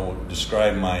me,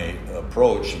 describe my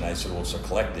approach, and I said, well, it's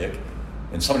eclectic.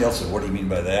 And somebody else said, what do you mean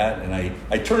by that? And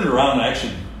I turned around and I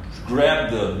actually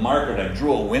grabbed the marker and I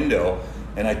drew a window,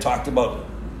 and I talked about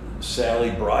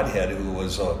Sally Broadhead, who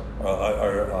was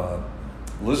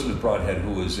Elizabeth Broadhead,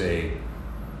 who was a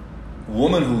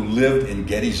woman who lived in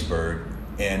Gettysburg.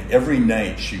 And every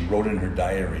night she wrote in her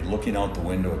diary, looking out the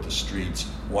window at the streets,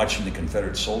 watching the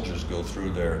Confederate soldiers go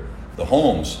through the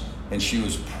homes. And she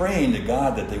was praying to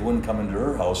God that they wouldn't come into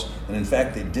her house. And in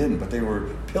fact, they didn't, but they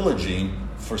were pillaging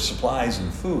for supplies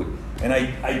and food. And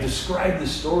I described the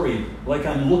story like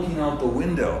I'm looking out the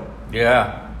window.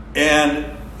 Yeah. And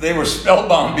they were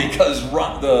spellbound because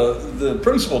the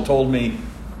principal told me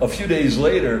a few days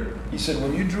later, he said,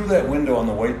 when you drew that window on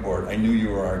the whiteboard, I knew you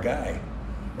were our guy.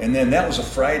 And then that was a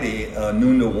Friday,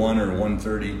 noon to 1 or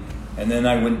 1:30. And then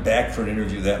I went back for an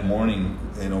interview that morning,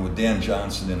 with Dan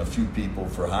Johnson and a few people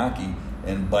for hockey.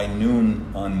 And by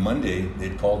noon on Monday,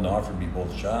 they'd called and offered me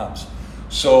both jobs.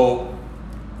 So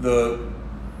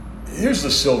here's the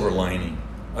silver lining.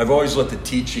 I've always let the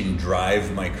teaching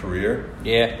drive my career.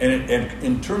 Yeah. And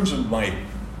in terms of my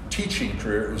teaching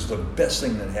career, it was the best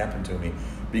thing that happened to me.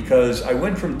 Because I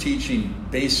went from teaching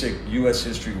basic U.S.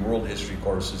 history, world history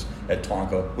courses at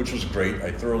Tonka, which was great. I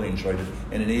thoroughly enjoyed it.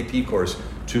 And an AP course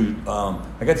to,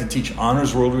 I got to teach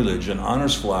honors world religion,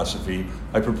 honors philosophy.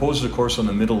 I proposed a course on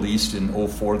the Middle East in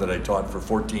 2004 that I taught for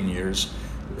 14 years.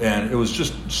 And it was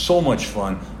just so much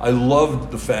fun. I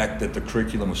loved the fact that the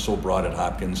curriculum was so broad at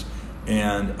Hopkins.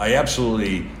 And I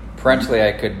absolutely... Parentally,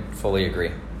 I could fully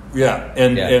agree. Yeah,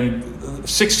 and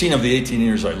 16 of the 18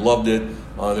 years I loved it.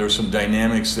 There were some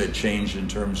dynamics that changed in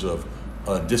terms of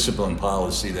discipline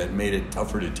policy that made it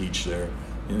tougher to teach there.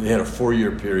 They had a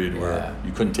 4-year period where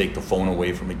you couldn't take the phone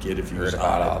away from a kid if he was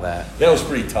about all that. That was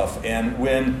pretty tough. And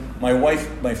when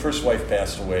my first wife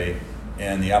passed away,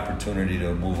 and the opportunity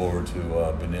to move over to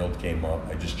Benilde came up,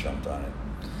 I just jumped on it.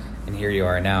 And here you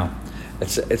are now.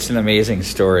 It's an amazing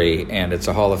story, and it's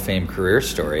a Hall of Fame career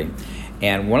story.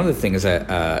 And one of the things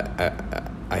I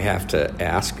have to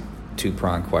ask,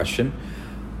 two-pronged question: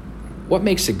 what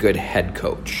makes a good head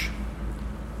coach?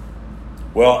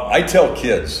 Well, I tell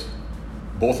kids,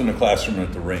 both in the classroom and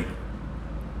at the rink,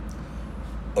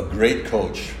 a great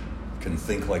coach can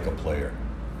think like a player,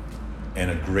 and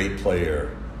a great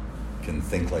player can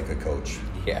think like a coach.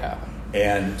 Yeah.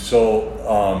 And so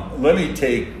I'm going to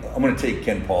take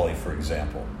Ken Pauley, for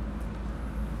example.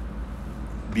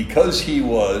 Because he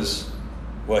was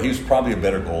probably a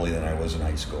better goalie than I was in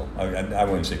high school. I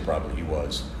wouldn't say probably, he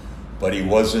was. But he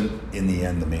wasn't, in the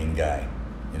end, the main guy.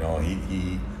 You know,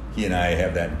 he and I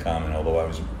have that in common, although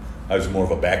I was more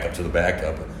of a backup to the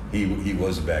backup. He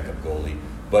was a backup goalie.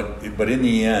 But in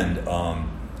the end,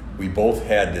 we both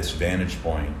had this vantage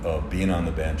point of being on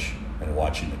the bench and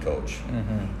watching the coach.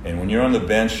 Mm-hmm. And when you're on the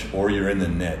bench or you're in the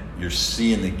net, you're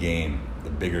seeing the game, the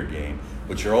bigger game,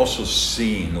 but you're also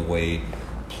seeing the way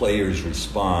players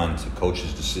respond to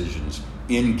coaches' decisions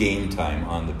in game time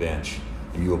on the bench,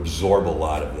 and you absorb a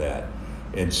lot of that.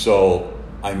 And so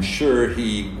I'm sure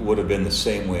he would have been the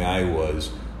same way I was,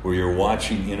 where you're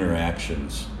watching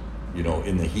interactions, you know,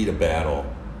 in the heat of battle,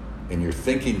 and you're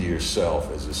thinking to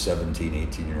yourself as a 17,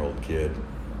 18-year-old kid,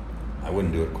 I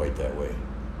wouldn't do it quite that way.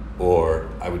 Or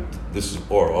I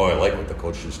like what the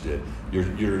coach just did. You're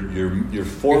forming You're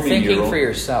thinking for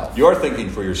yourself. You're thinking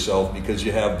for yourself because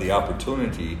you have the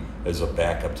opportunity as a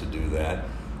backup to do that.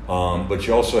 But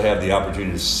you also have the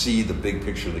opportunity to see the big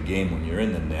picture of the game when you're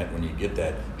in the net, when you get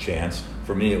that chance.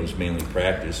 For me, it was mainly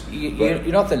practice. You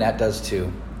know what the net does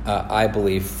too, I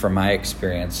believe, from my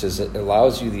experience, is it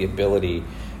allows you the ability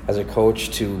as a coach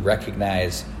to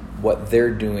recognize what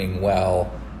they're doing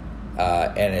well,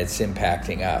 and it's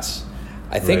impacting us.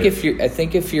 I think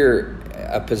if you're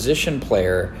a position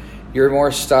player, you're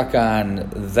more stuck on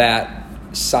that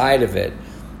side of it.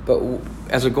 But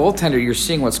as a goaltender, you're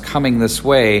seeing what's coming this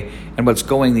way and what's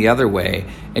going the other way,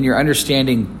 and you're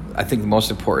understanding, I think, the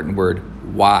most important word,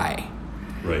 why.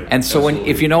 Right. And so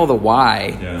if you know the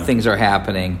why things are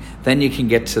happening, then you can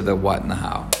get to the what and the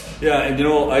how. Yeah, and you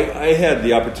know, I had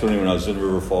the opportunity when I was in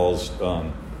River Falls.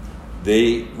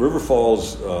 UW River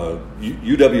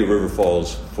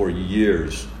Falls for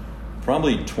years,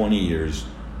 probably 20 years,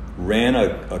 ran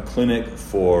a clinic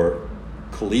for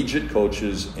collegiate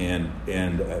coaches and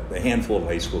a handful of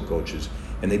high school coaches.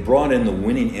 And they brought in the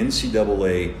winning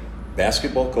NCAA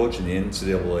basketball coach and the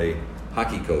NCAA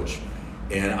hockey coach.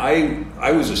 And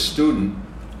I was a student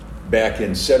back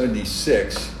in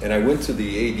 76, and I went to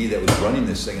the AD that was running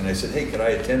this thing, and I said, hey, could I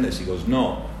attend this? He goes,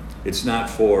 no, it's not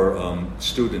for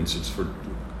students, it's for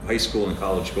high school and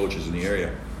college coaches in the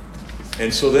area.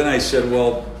 And so then I said,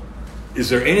 well, is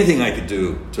there anything I could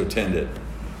do to attend it?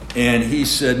 And he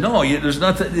said, no, there's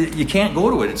nothing, you can't go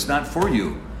to it, it's not for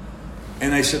you.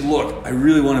 And I said, look, I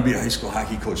really want to be a high school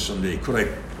hockey coach someday.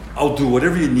 I'll do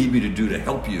whatever you need me to do to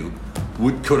help you.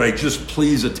 Could I just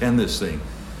please attend this thing?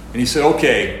 And he said,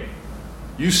 okay,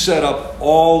 you set up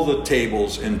all the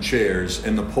tables and chairs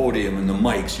and the podium and the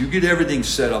mics. You get everything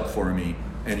set up for me,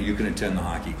 and you can attend the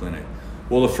hockey clinic.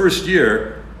 Well, the first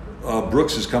year,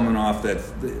 Brooks is coming off that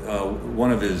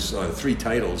one of his 3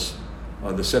 titles,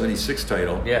 the 76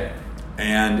 title. Yeah.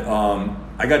 And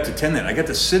I got to attend that. I got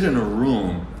to sit in a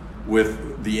room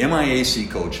with the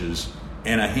MIAC coaches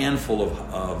and a handful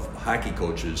of hockey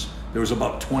coaches. There was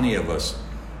about 20 of us,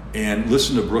 and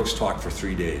listen to Brooks talk for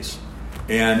 3 days.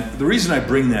 And the reason I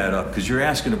bring that up, because you're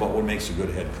asking about what makes a good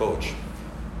head coach.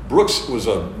 Brooks was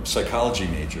a psychology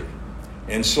major.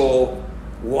 And so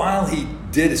while he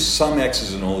did some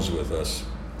X's and O's with us,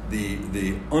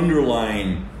 the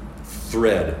underlying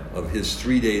thread of his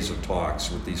 3 days of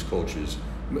talks with these coaches,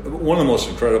 one of the most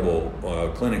incredible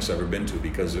clinics I've ever been to,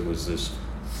 because it was this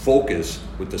focus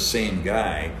with the same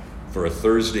guy for a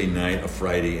Thursday night, a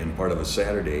Friday, and part of a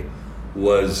Saturday,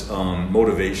 was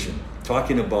motivation.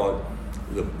 Talking about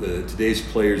today's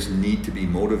players need to be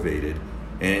motivated,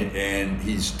 and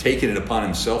he's taken it upon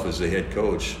himself as the head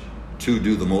coach to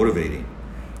do the motivating.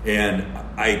 And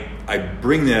I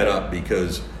bring that up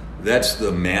because that's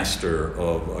the master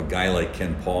of a guy like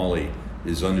Ken Pauley,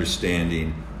 is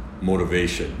understanding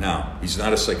motivation. Now, he's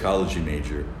not a psychology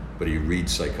major, but he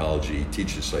reads psychology, he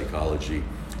teaches psychology,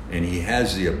 and he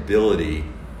has the ability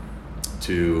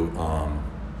to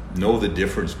know the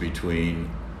difference between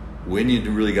when you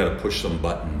really got to push some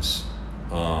buttons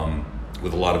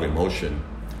with a lot of emotion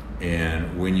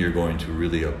and when you're going to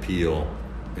really appeal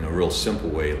in a real simple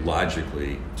way,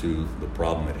 logically, to the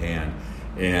problem at hand.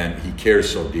 And he cares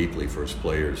so deeply for his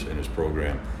players and his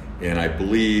program. And I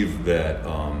believe that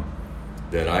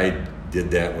that I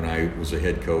did that when I was a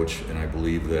head coach, and I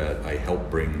believe that I helped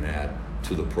bring that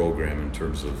to the program in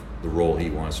terms of the role he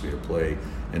wants me to play.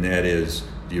 And that is,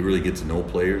 do you really get to know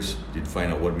players? Do you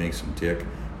find out what makes them tick?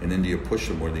 And then do you push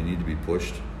them where they need to be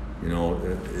pushed? You know,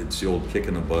 it's the old kick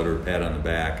in the butt or pat on the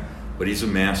back. But he's a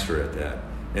master at that.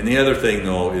 And the other thing,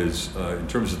 though, is in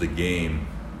terms of the game,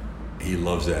 he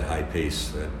loves that high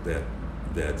pace,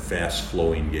 that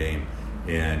fast-flowing game.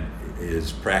 And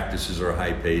his practices are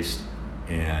high-paced,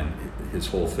 and his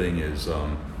whole thing is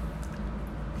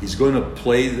he's going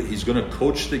to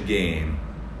coach the game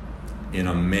in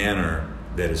a manner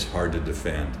that is hard to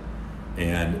defend.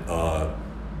 And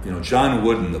John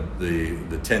Wooden,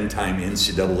 the 10-time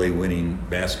NCAA winning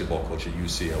basketball coach at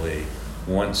UCLA,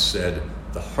 once said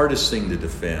the hardest thing to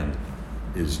defend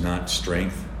is not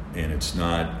strength and it's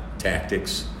not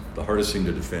tactics. The hardest thing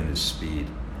to defend is speed.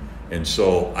 And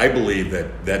so I believe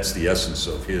that that's the essence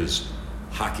of his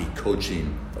hockey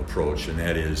coaching approach, and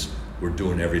that is we're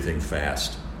doing everything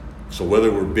fast. So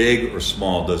whether we're big or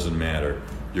small doesn't matter.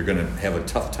 You're going to have a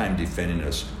tough time defending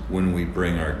us when we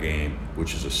bring our game,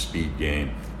 which is a speed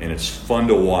game. And it's fun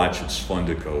to watch, it's fun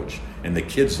to coach, and the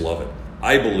kids love it.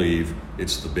 I believe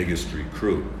it's the biggest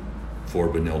recruit for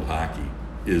Benilde hockey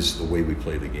is the way we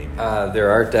play the game.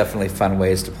 There are definitely fun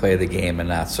ways to play the game and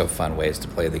not so fun ways to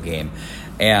play the game.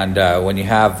 And when you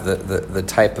have the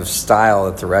type of style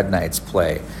that the Red Knights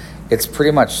play, it's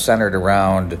pretty much centered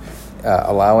around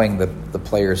allowing the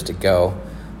players to go,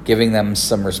 giving them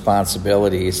some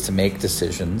responsibilities to make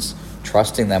decisions,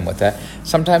 trusting them with that.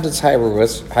 Sometimes it's high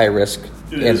risk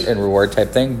and reward type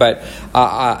thing, but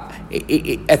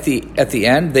at the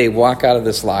end, they walk out of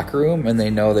this locker room and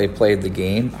they know they played the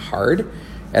game hard,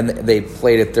 and they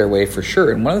played it their way for sure.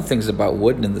 And one of the things about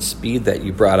Wooden and the speed that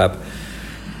you brought up,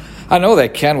 I know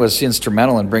that Ken was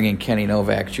instrumental in bringing Kenny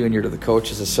Novak Jr. to the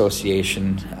Coaches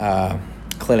Association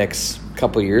clinics a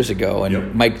couple years ago, and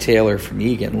yep. Mike Taylor from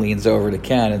Egan leans over to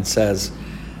Ken and says,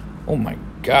 "Oh my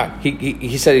God!"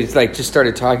 He said he's like just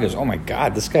started talking. He goes, "Oh my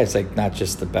God, this guy's like not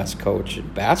just the best coach in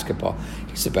basketball;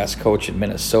 he's the best coach in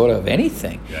Minnesota of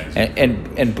anything." Yeah, exactly.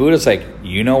 And Buddha's like,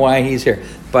 "You know why he's here?"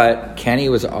 But Kenny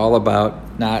was all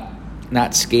about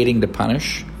not skating to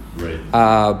punish, right?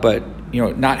 But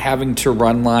not having to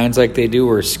run lines like they do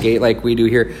or skate like we do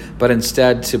here, but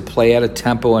instead to play at a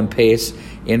tempo and pace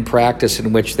in practice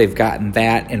in which they've gotten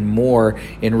that and more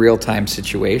in real-time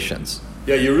situations.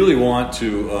 Yeah, you really want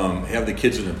to have the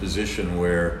kids in a position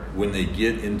where when they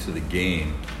get into the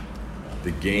game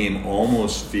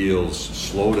almost feels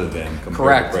slow to them compared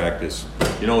Correct. To practice.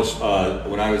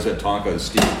 When I was at Tonka,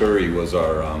 Steve Curry was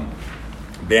our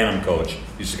Bantam coach.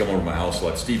 He used to come over to my house a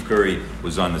lot. Steve Curry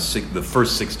was on the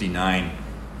first 69,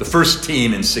 the first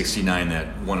team in 69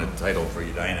 that won a title for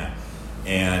Edina.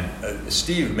 And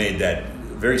Steve made that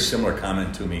very similar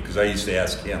comment to me because I used to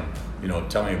ask him,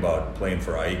 tell me about playing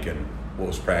for Ike and what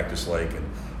was practice like.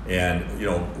 And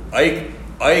Ike,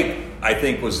 I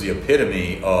think, was the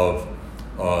epitome of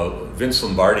Vince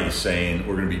Lombardi saying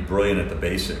we're going to be brilliant at the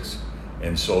basics.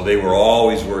 And so they were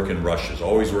always working rushes,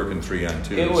 always working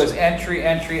 3-on-2s. It was entry.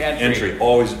 Entry,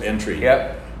 always entry.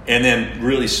 Yep. And then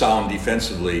really sound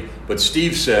defensively. But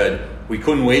Steve said we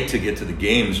couldn't wait to get to the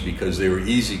games because they were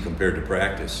easy compared to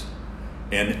practice.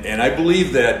 And I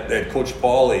believe that Coach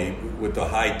Pauly, with the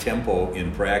high tempo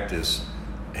in practice,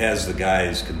 has the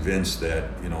guys convinced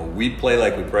that, we play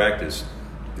like we practice.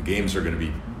 The games are going to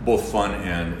be both fun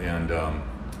and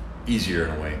easier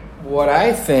in a way. What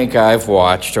I think I've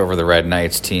watched over the Red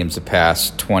Knights teams the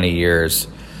past 20 years,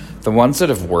 the ones that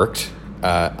have worked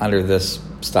under this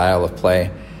style of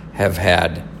play have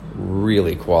had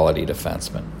really quality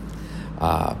defensemen.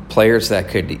 Players that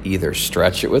could either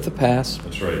stretch it with a pass,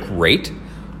 that's right, great,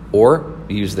 or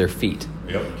use their feet.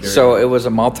 Yep, so it was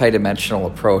a multi-dimensional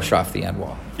approach off the end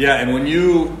wall. Yeah, and when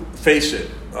you face it,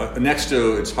 next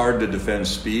to it's hard to defend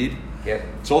speed, yep.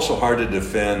 It's also hard to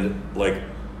defend like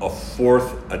a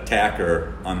fourth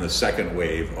attacker on the second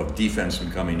wave of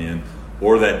defensemen coming in,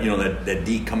 or that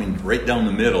D coming right down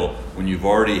the middle when you've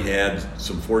already had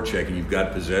some forecheck and you've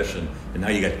got possession, and now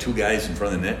you got two guys in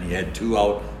front of the net and you had two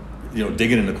out,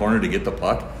 digging in the corner to get the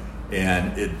puck,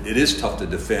 and it is tough to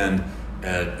defend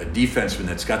a defenseman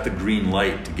that's got the green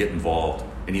light to get involved,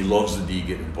 and he loves the D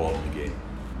getting involved in the game.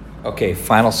 Okay,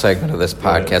 final segment of this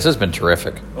podcast. This has been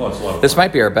terrific. Oh, it's a lot of This fun.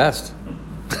 might be our best.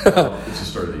 It's the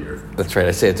start of the year. That's right.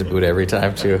 I say it's a Buddha every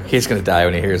time, too. He's going to die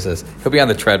when he hears this. He'll be on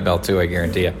the treadmill, too, I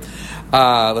guarantee you.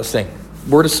 Let's think.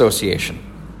 Word association.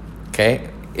 Okay?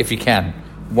 If you can.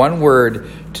 One word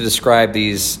to describe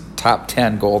these top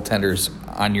 10 goaltenders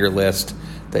on your list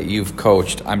that you've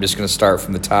coached. I'm just going to start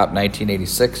from the top.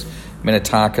 1986,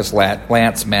 Minnetonka's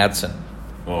Lance Madsen.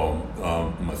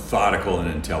 Methodical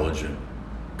and intelligent.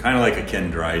 Kind of like a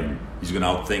Ken Dryden. He's going to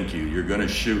outthink you. You're going to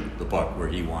shoot the puck where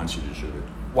he wants you to shoot it.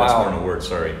 Wow. That's more than a word,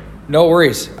 sorry. No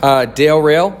worries. Dale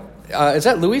Rail. Is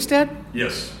that Louis' dad?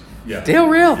 Yes. Yeah. Dale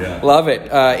Rail. Yeah. Love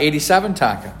it. 87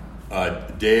 Tonka.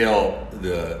 Dale,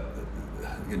 the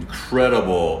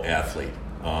incredible athlete.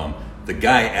 The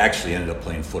guy actually ended up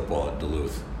playing football at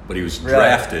Duluth, but he was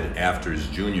drafted after his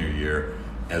junior year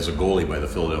as a goalie by the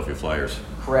Philadelphia Flyers.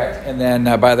 Correct. And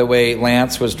then, by the way,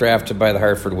 Lance was drafted by the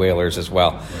Hartford Whalers as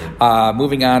well. Right.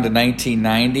 Moving on to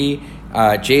 1990,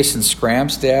 Jason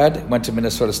Skramstad went to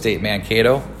Minnesota State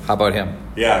Mankato. How about him?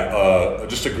 Yeah,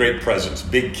 just a great presence.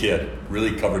 Big kid.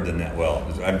 Really covered the net well.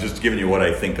 I'm just giving you what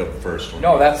I think of first.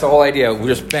 No, that's the whole idea. We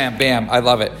just bam, bam. I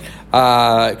love it.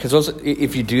 Because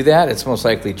if you do that, it's most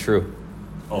likely true.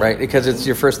 Oh. Right? Because it's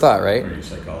your first thought, right? Are you a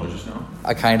psychologist now?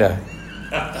 I kind of.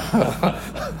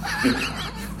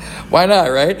 Why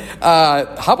not, right?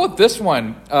 How about this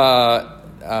one?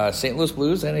 St. Louis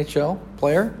Blues NHL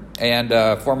player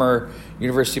and former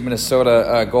University of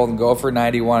Minnesota Golden Gopher,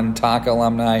 91 Tonka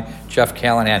alumni, Jeff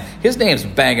Callahan. His name's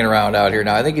banging around out here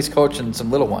now. I think he's coaching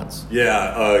some little ones.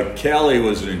 Yeah, Callie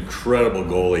was an incredible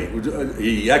goalie.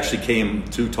 He actually came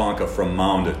to Tonka from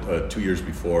Mound 2 years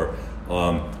before.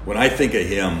 When I think of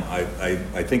him,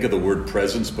 I think of the word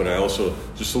presence, but I also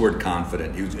just the word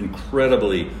confident. He was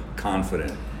incredibly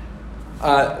confident.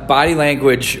 Body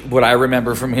language, what I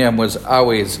remember from him was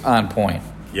always on point.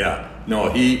 Yeah.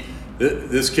 No,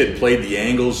 this kid played the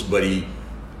angles, but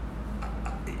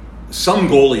some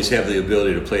goalies have the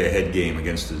ability to play a head game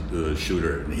against the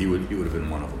shooter, and he would have been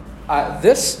one of them.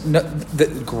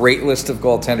 The great list of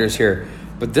goaltenders here,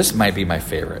 but this might be my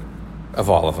favorite of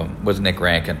all of them, was Nick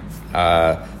Rankin.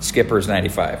 Skipper's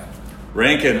 95.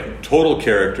 Rankin, total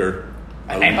character.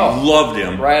 I know. Loved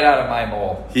him. Right out of my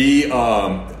mold. He,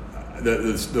 the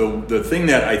thing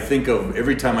that I think of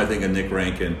every time I think of Nick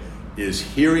Rankin is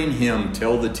hearing him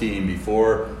tell the team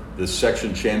before the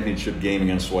section championship game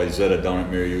against Wayzata down at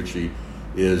Mariucci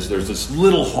is there's this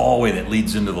little hallway that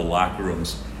leads into the locker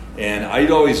rooms. And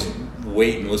I'd always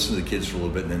wait and listen to the kids for a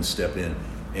little bit and then step in.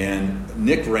 And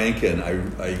Nick Rankin,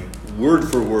 I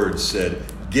word for word said,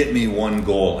 "Get me one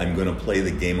goal. I'm going to play the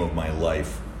game of my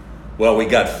life." Well, we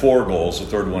got 4 goals. The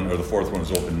third one or the fourth one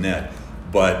was open net,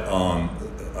 but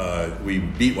we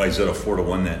beat Wayzata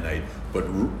 4-1 that night. But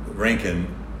Rankin,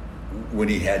 when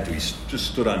he had to, he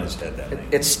just stood on his head that night.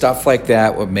 It's stuff like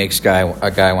that what makes a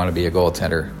guy want to be a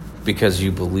goaltender, because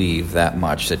you believe that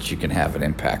much that you can have an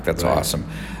impact. That's right. Awesome.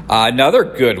 Another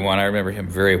good one, I remember him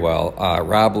very well,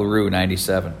 Rob LaRue,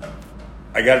 97.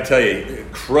 I got to tell you,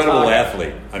 incredible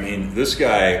athlete. I mean, this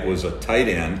guy was a tight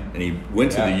end, and he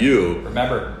went to the U.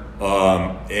 Remember.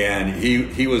 And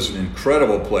he was an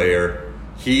incredible player.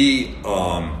 He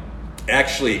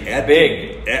actually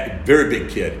very big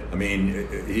kid. I mean,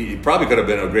 he probably could have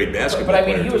been a great basketball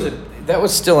player. But I mean, that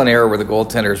was still an era where the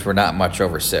goaltenders were not much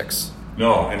over 6.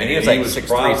 No, and he was like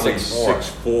 6'3",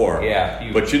 6'4".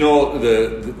 Yeah, but you know,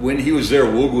 when he was there,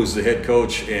 Woog was the head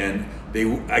coach, and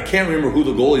I can't remember who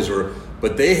the goalies were,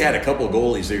 but they had a couple of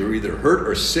goalies. They were either hurt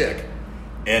or sick,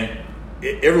 and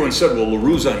everyone said, "Well,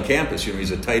 LaRue's on campus. You know,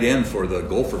 he's a tight end for the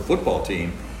Gopher football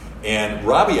team." And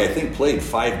Robbie, I think, played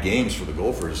 5 games for the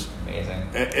Gophers. Amazing.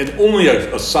 And only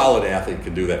a solid athlete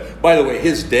can do that. By the way,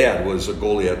 his dad was a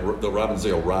goalie at the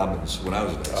Robbinsdale Robins when I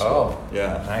was in high school. Oh,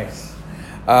 yeah, nice.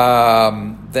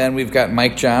 Then we've got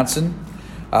Mike Johnson,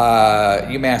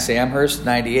 UMass Amherst,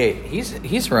 98.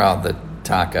 He's around the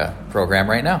Tonka program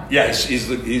right now. Yeah, he's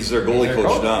their goalie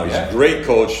coach now. He's a great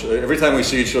coach. Every time we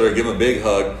see each other, I give him a big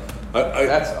hug.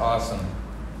 That's awesome.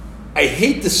 I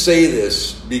hate to say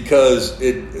this because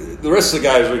the rest of the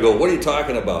guys would go, "What are you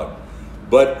talking about?"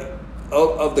 But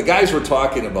of the guys we're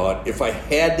talking about, if I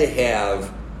had to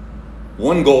have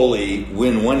one goalie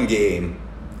win one game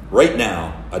right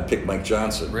now, I'd pick Mike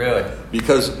Johnson. Really?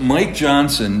 Because Mike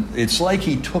Johnson, it's like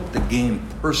he took the game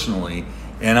personally.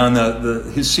 And on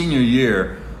his senior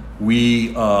year,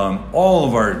 we all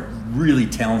of our really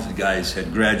talented guys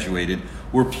had graduated.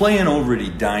 We're playing over at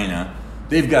Edina.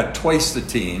 They've got twice the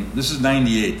team. This is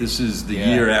 98. This is the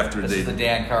year after This is the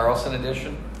Dan Carlson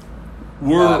edition.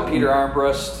 We're Peter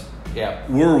Armbrust. Yeah.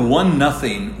 We're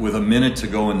 1-0 with a minute to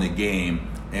go in the game,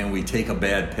 and we take a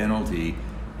bad penalty,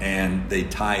 and they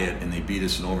tie it, and they beat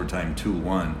us in overtime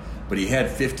 2-1. but he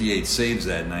had 58 saves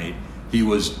that night. He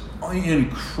was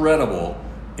incredible,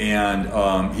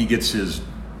 and he gets his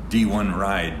D1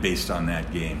 ride based on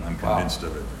that game. I'm convinced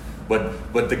of it.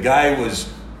 But the guy was,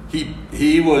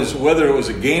 he was, whether it was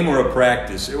a game or a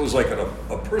practice, it was like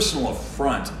a personal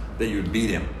affront that you would beat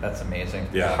him. That's amazing.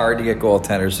 Yeah. It's hard to get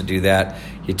goaltenders to do that.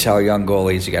 You tell young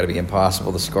goalies you got to be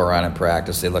impossible to score on in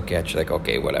practice. They look at you like,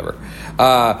 okay, whatever.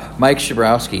 Mike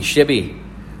Shabrowski, Shibby,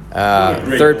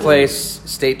 third place,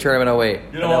 state tournament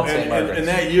 08. You know, and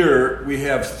that year we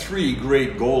have 3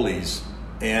 great goalies,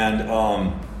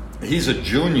 and he's a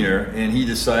junior, and he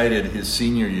decided his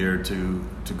senior year to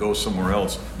go somewhere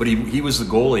else. But he was the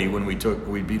goalie when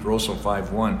we beat Rosso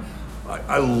 5-1.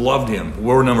 I loved him.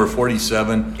 We're number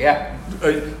 47. Yeah.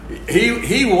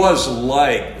 He was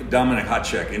like Dominik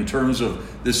Hasek in terms of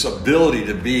this ability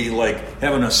to be like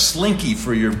having a slinky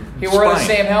for your He wore spine. the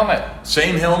same helmet.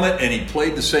 Same helmet, and he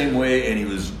played the same way, and he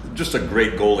was just a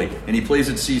great goalie. And he plays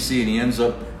at CC, and he ends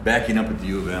up backing up at the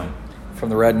U of M. From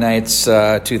the Red Knights,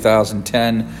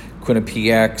 2010,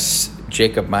 Quinnipiac,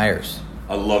 Jacob Myers.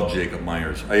 I love Jacob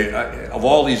Myers. Of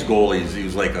all these goalies, he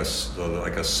was like a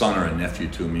son or a nephew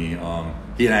to me.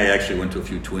 He and I actually went to a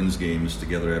few Twins games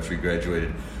together after he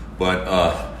graduated. But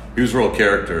he was a real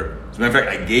character. As a matter of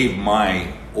fact, I gave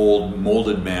my old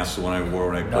molded mask, the one I wore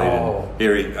when I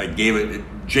played it. I gave it.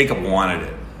 Jacob wanted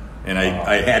it, and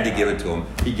I had to give it to him.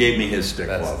 He gave me his stick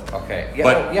glove. Okay. Yeah,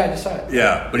 I just saw it.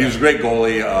 Yeah, but he was a great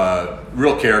goalie,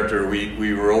 real character.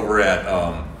 We were over at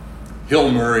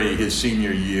Hill Murray his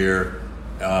senior year.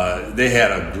 They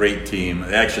had a great team.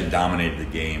 They actually dominated the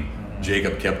game.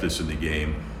 Jacob kept us in the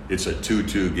game. It's a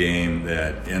 2-2 game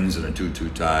that ends in a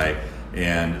 2-2 tie.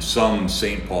 And some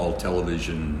St. Paul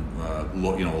television,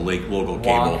 local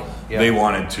cable, they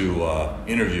wanted to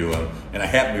interview him. And I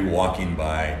happened to be walking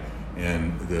by,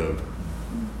 and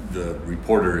the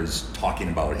reporter is talking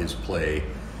about his play,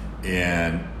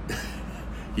 and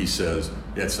he says,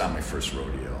 "That's not my first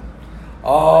rodeo."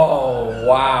 Oh,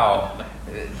 wow.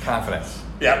 Confidence.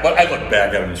 Yeah, but I look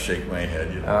back at him and shake my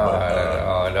head.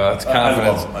 No, it's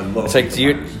confidence. I love it's like,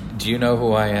 do you know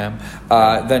who I am?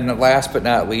 Then last but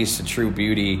not least, a true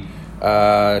beauty,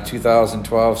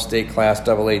 2012 state class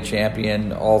AA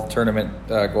champion, all tournament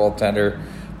goaltender,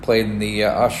 played in the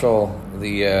Ushel,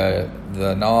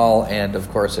 the Knoll, and of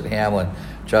course at Hamlin,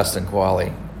 Justin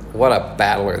Qualley. What a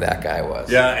battler that guy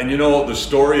was. Yeah, and you know, the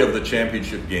story of the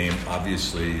championship game,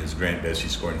 obviously, is Grant Bessie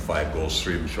scoring 5 goals,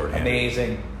 3 of them shorthanded.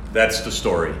 Amazing. That's the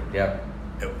story. Yep.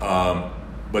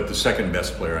 But the second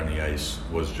best player on the ice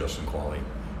was Justin Qualley.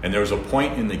 And there was a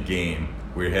point in the game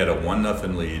where we had a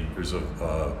 1-0 lead.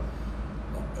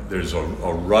 There's a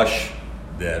rush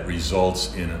that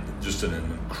results in just an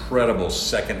incredible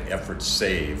second effort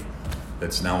save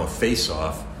that's now a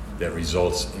face-off that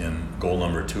results in goal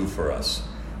number 2 for us.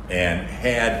 And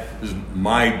this is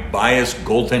my biased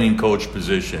goaltending coach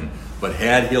position, but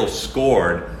had Hill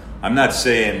scored, I'm not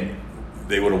saying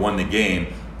they would have won the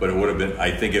game, but it would have been,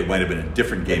 I think it might have been a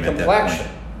different game at that point.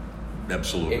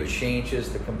 Absolutely. It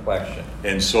changes the complexion.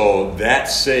 And so that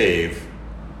save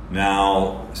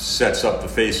now sets up the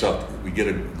face-up. We get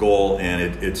a goal, and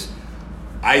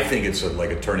I think it's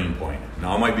like a turning point.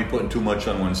 Now, I might be putting too much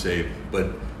on one save,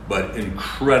 but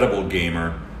incredible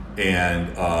gamer,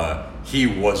 and he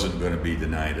wasn't going to be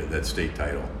denied that state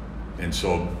title. And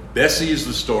so Bessie is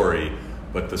the story,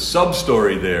 but the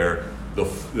sub-story there, the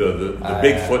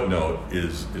big footnote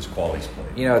is Qualley's play.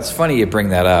 You know, it's funny you bring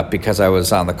that up because I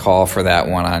was on the call for that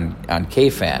one on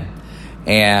KFan,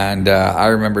 and I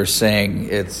remember saying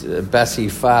it's Bessie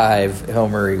 5, Hill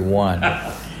Murray 1,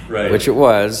 right. Which it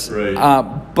was. Right.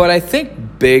 But I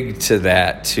think big to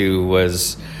that too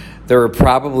was there were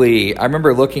probably, I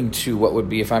remember looking to what would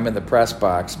be, if I'm in the press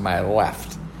box, my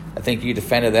left. I think you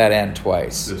defended that end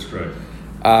twice. That's correct.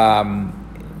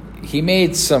 He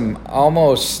made some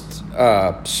almost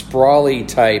sprawly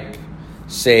type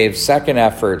saves, second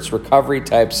efforts, recovery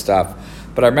type stuff.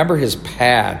 But I remember his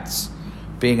pads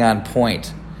being on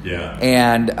point. Yeah.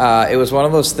 And it was one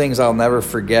of those things I'll never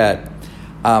forget.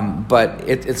 But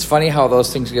it's funny how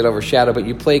those things get overshadowed. But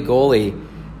you play goalie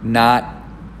not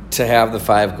to have the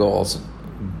 5 goals,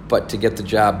 but to get the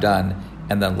job done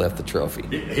and then lift the trophy.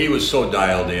 He was so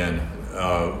dialed in.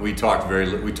 We talked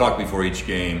before each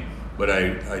game, but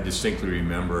I distinctly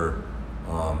remember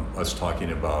us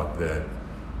talking about that.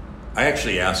 I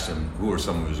actually asked him who were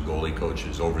some of his goalie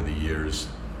coaches over the years,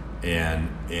 and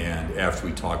after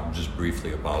we talked just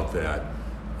briefly about that,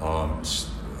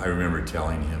 I remember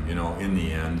telling him, in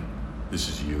the end, this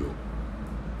is you,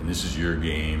 and this is your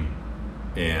game,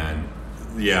 and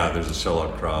yeah, there's a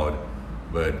sellout crowd,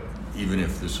 but even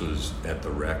if this was at the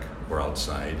rec or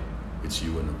outside, it's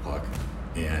you and the puck.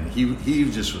 And he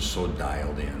just was so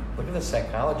dialed in. Look at the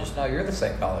psychologist. Now you're the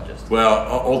psychologist. Well,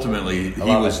 ultimately, he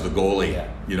was the goalie, yeah.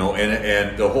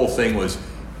 And the whole thing was,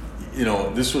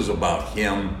 this was about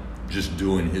him just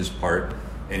doing his part.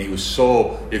 And he was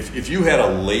so, if you had a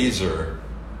laser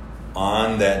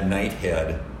on that night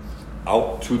head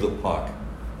out to the puck,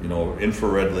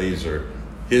 infrared laser,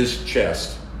 his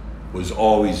chest was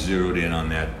always zeroed in on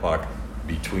that puck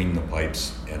between the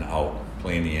pipes and out,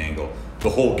 playing the angle, the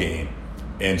whole game.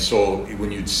 And so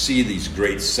when you'd see these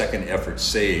great second effort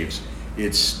saves,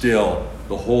 it's still,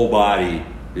 the whole body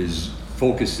is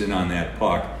focused in on that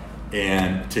puck.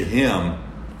 And to him,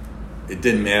 it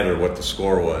didn't matter what the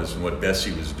score was and what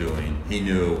Bessie was doing. He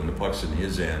knew when the puck's in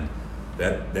his end,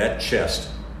 that chest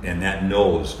and that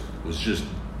nose was just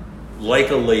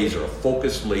like a laser, a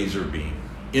focused laser beam,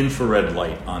 infrared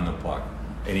light on the puck.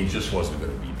 And he just wasn't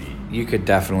going to be beat. You could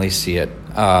definitely see it,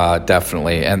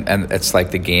 definitely. And it's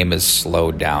like the game is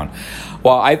slowed down.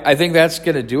 Well, I think that's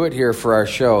going to do it here for our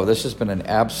show. This has been an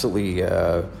absolutely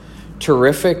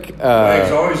terrific...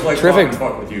 It's always like talking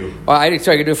puck with you. Well, I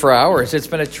could do it for hours. It's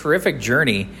been a terrific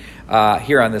journey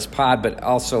here on this pod, but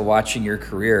also watching your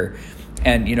career.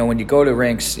 And, when you go to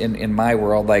rinks in my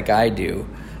world like I do,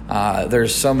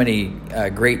 there's so many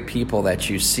great people that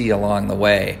you see along the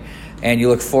way and you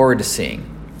look forward to seeing.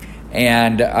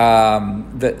 And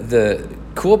the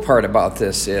cool part about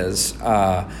this is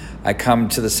I come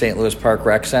to the St. Louis Park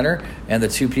Rec Center, and the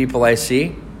two people I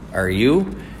see are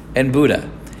you and Buddha.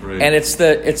 Right. And it's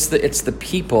the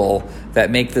people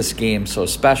that make this game so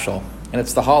special, and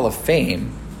it's the Hall of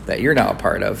Fame that you're now a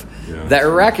part of that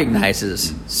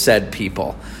recognizes said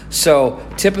people. So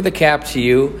tip of the cap to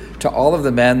you, to all of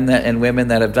the men and women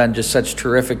that have done just such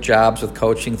terrific jobs with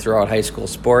coaching throughout high school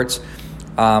sports.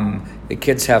 The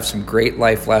kids have some great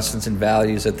life lessons and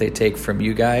values that they take from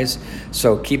you guys.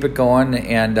 So keep it going.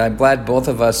 And I'm glad both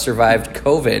of us survived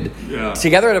COVID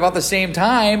together at about the same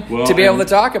time to be able to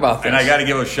talk about this. And I got to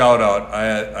give a shout out.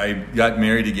 I got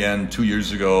married again 2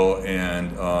 years ago,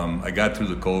 and I got through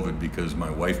the COVID because my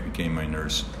wife became my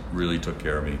nurse, really took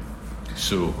care of me.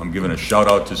 Sue. I'm giving a shout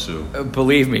out to Sue.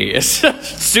 Believe me.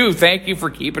 Sue, thank you for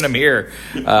keeping him here.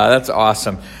 That's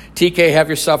awesome. TK, have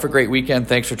yourself a great weekend.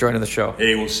 Thanks for joining the show.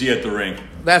 Hey, we'll see you at the rink.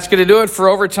 That's going to do it for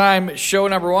Overtime show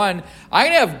number 1. I'm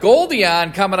going to have Goldie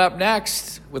on coming up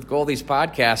next with Goldie's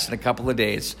podcast in a couple of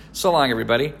days. So long,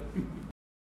 everybody.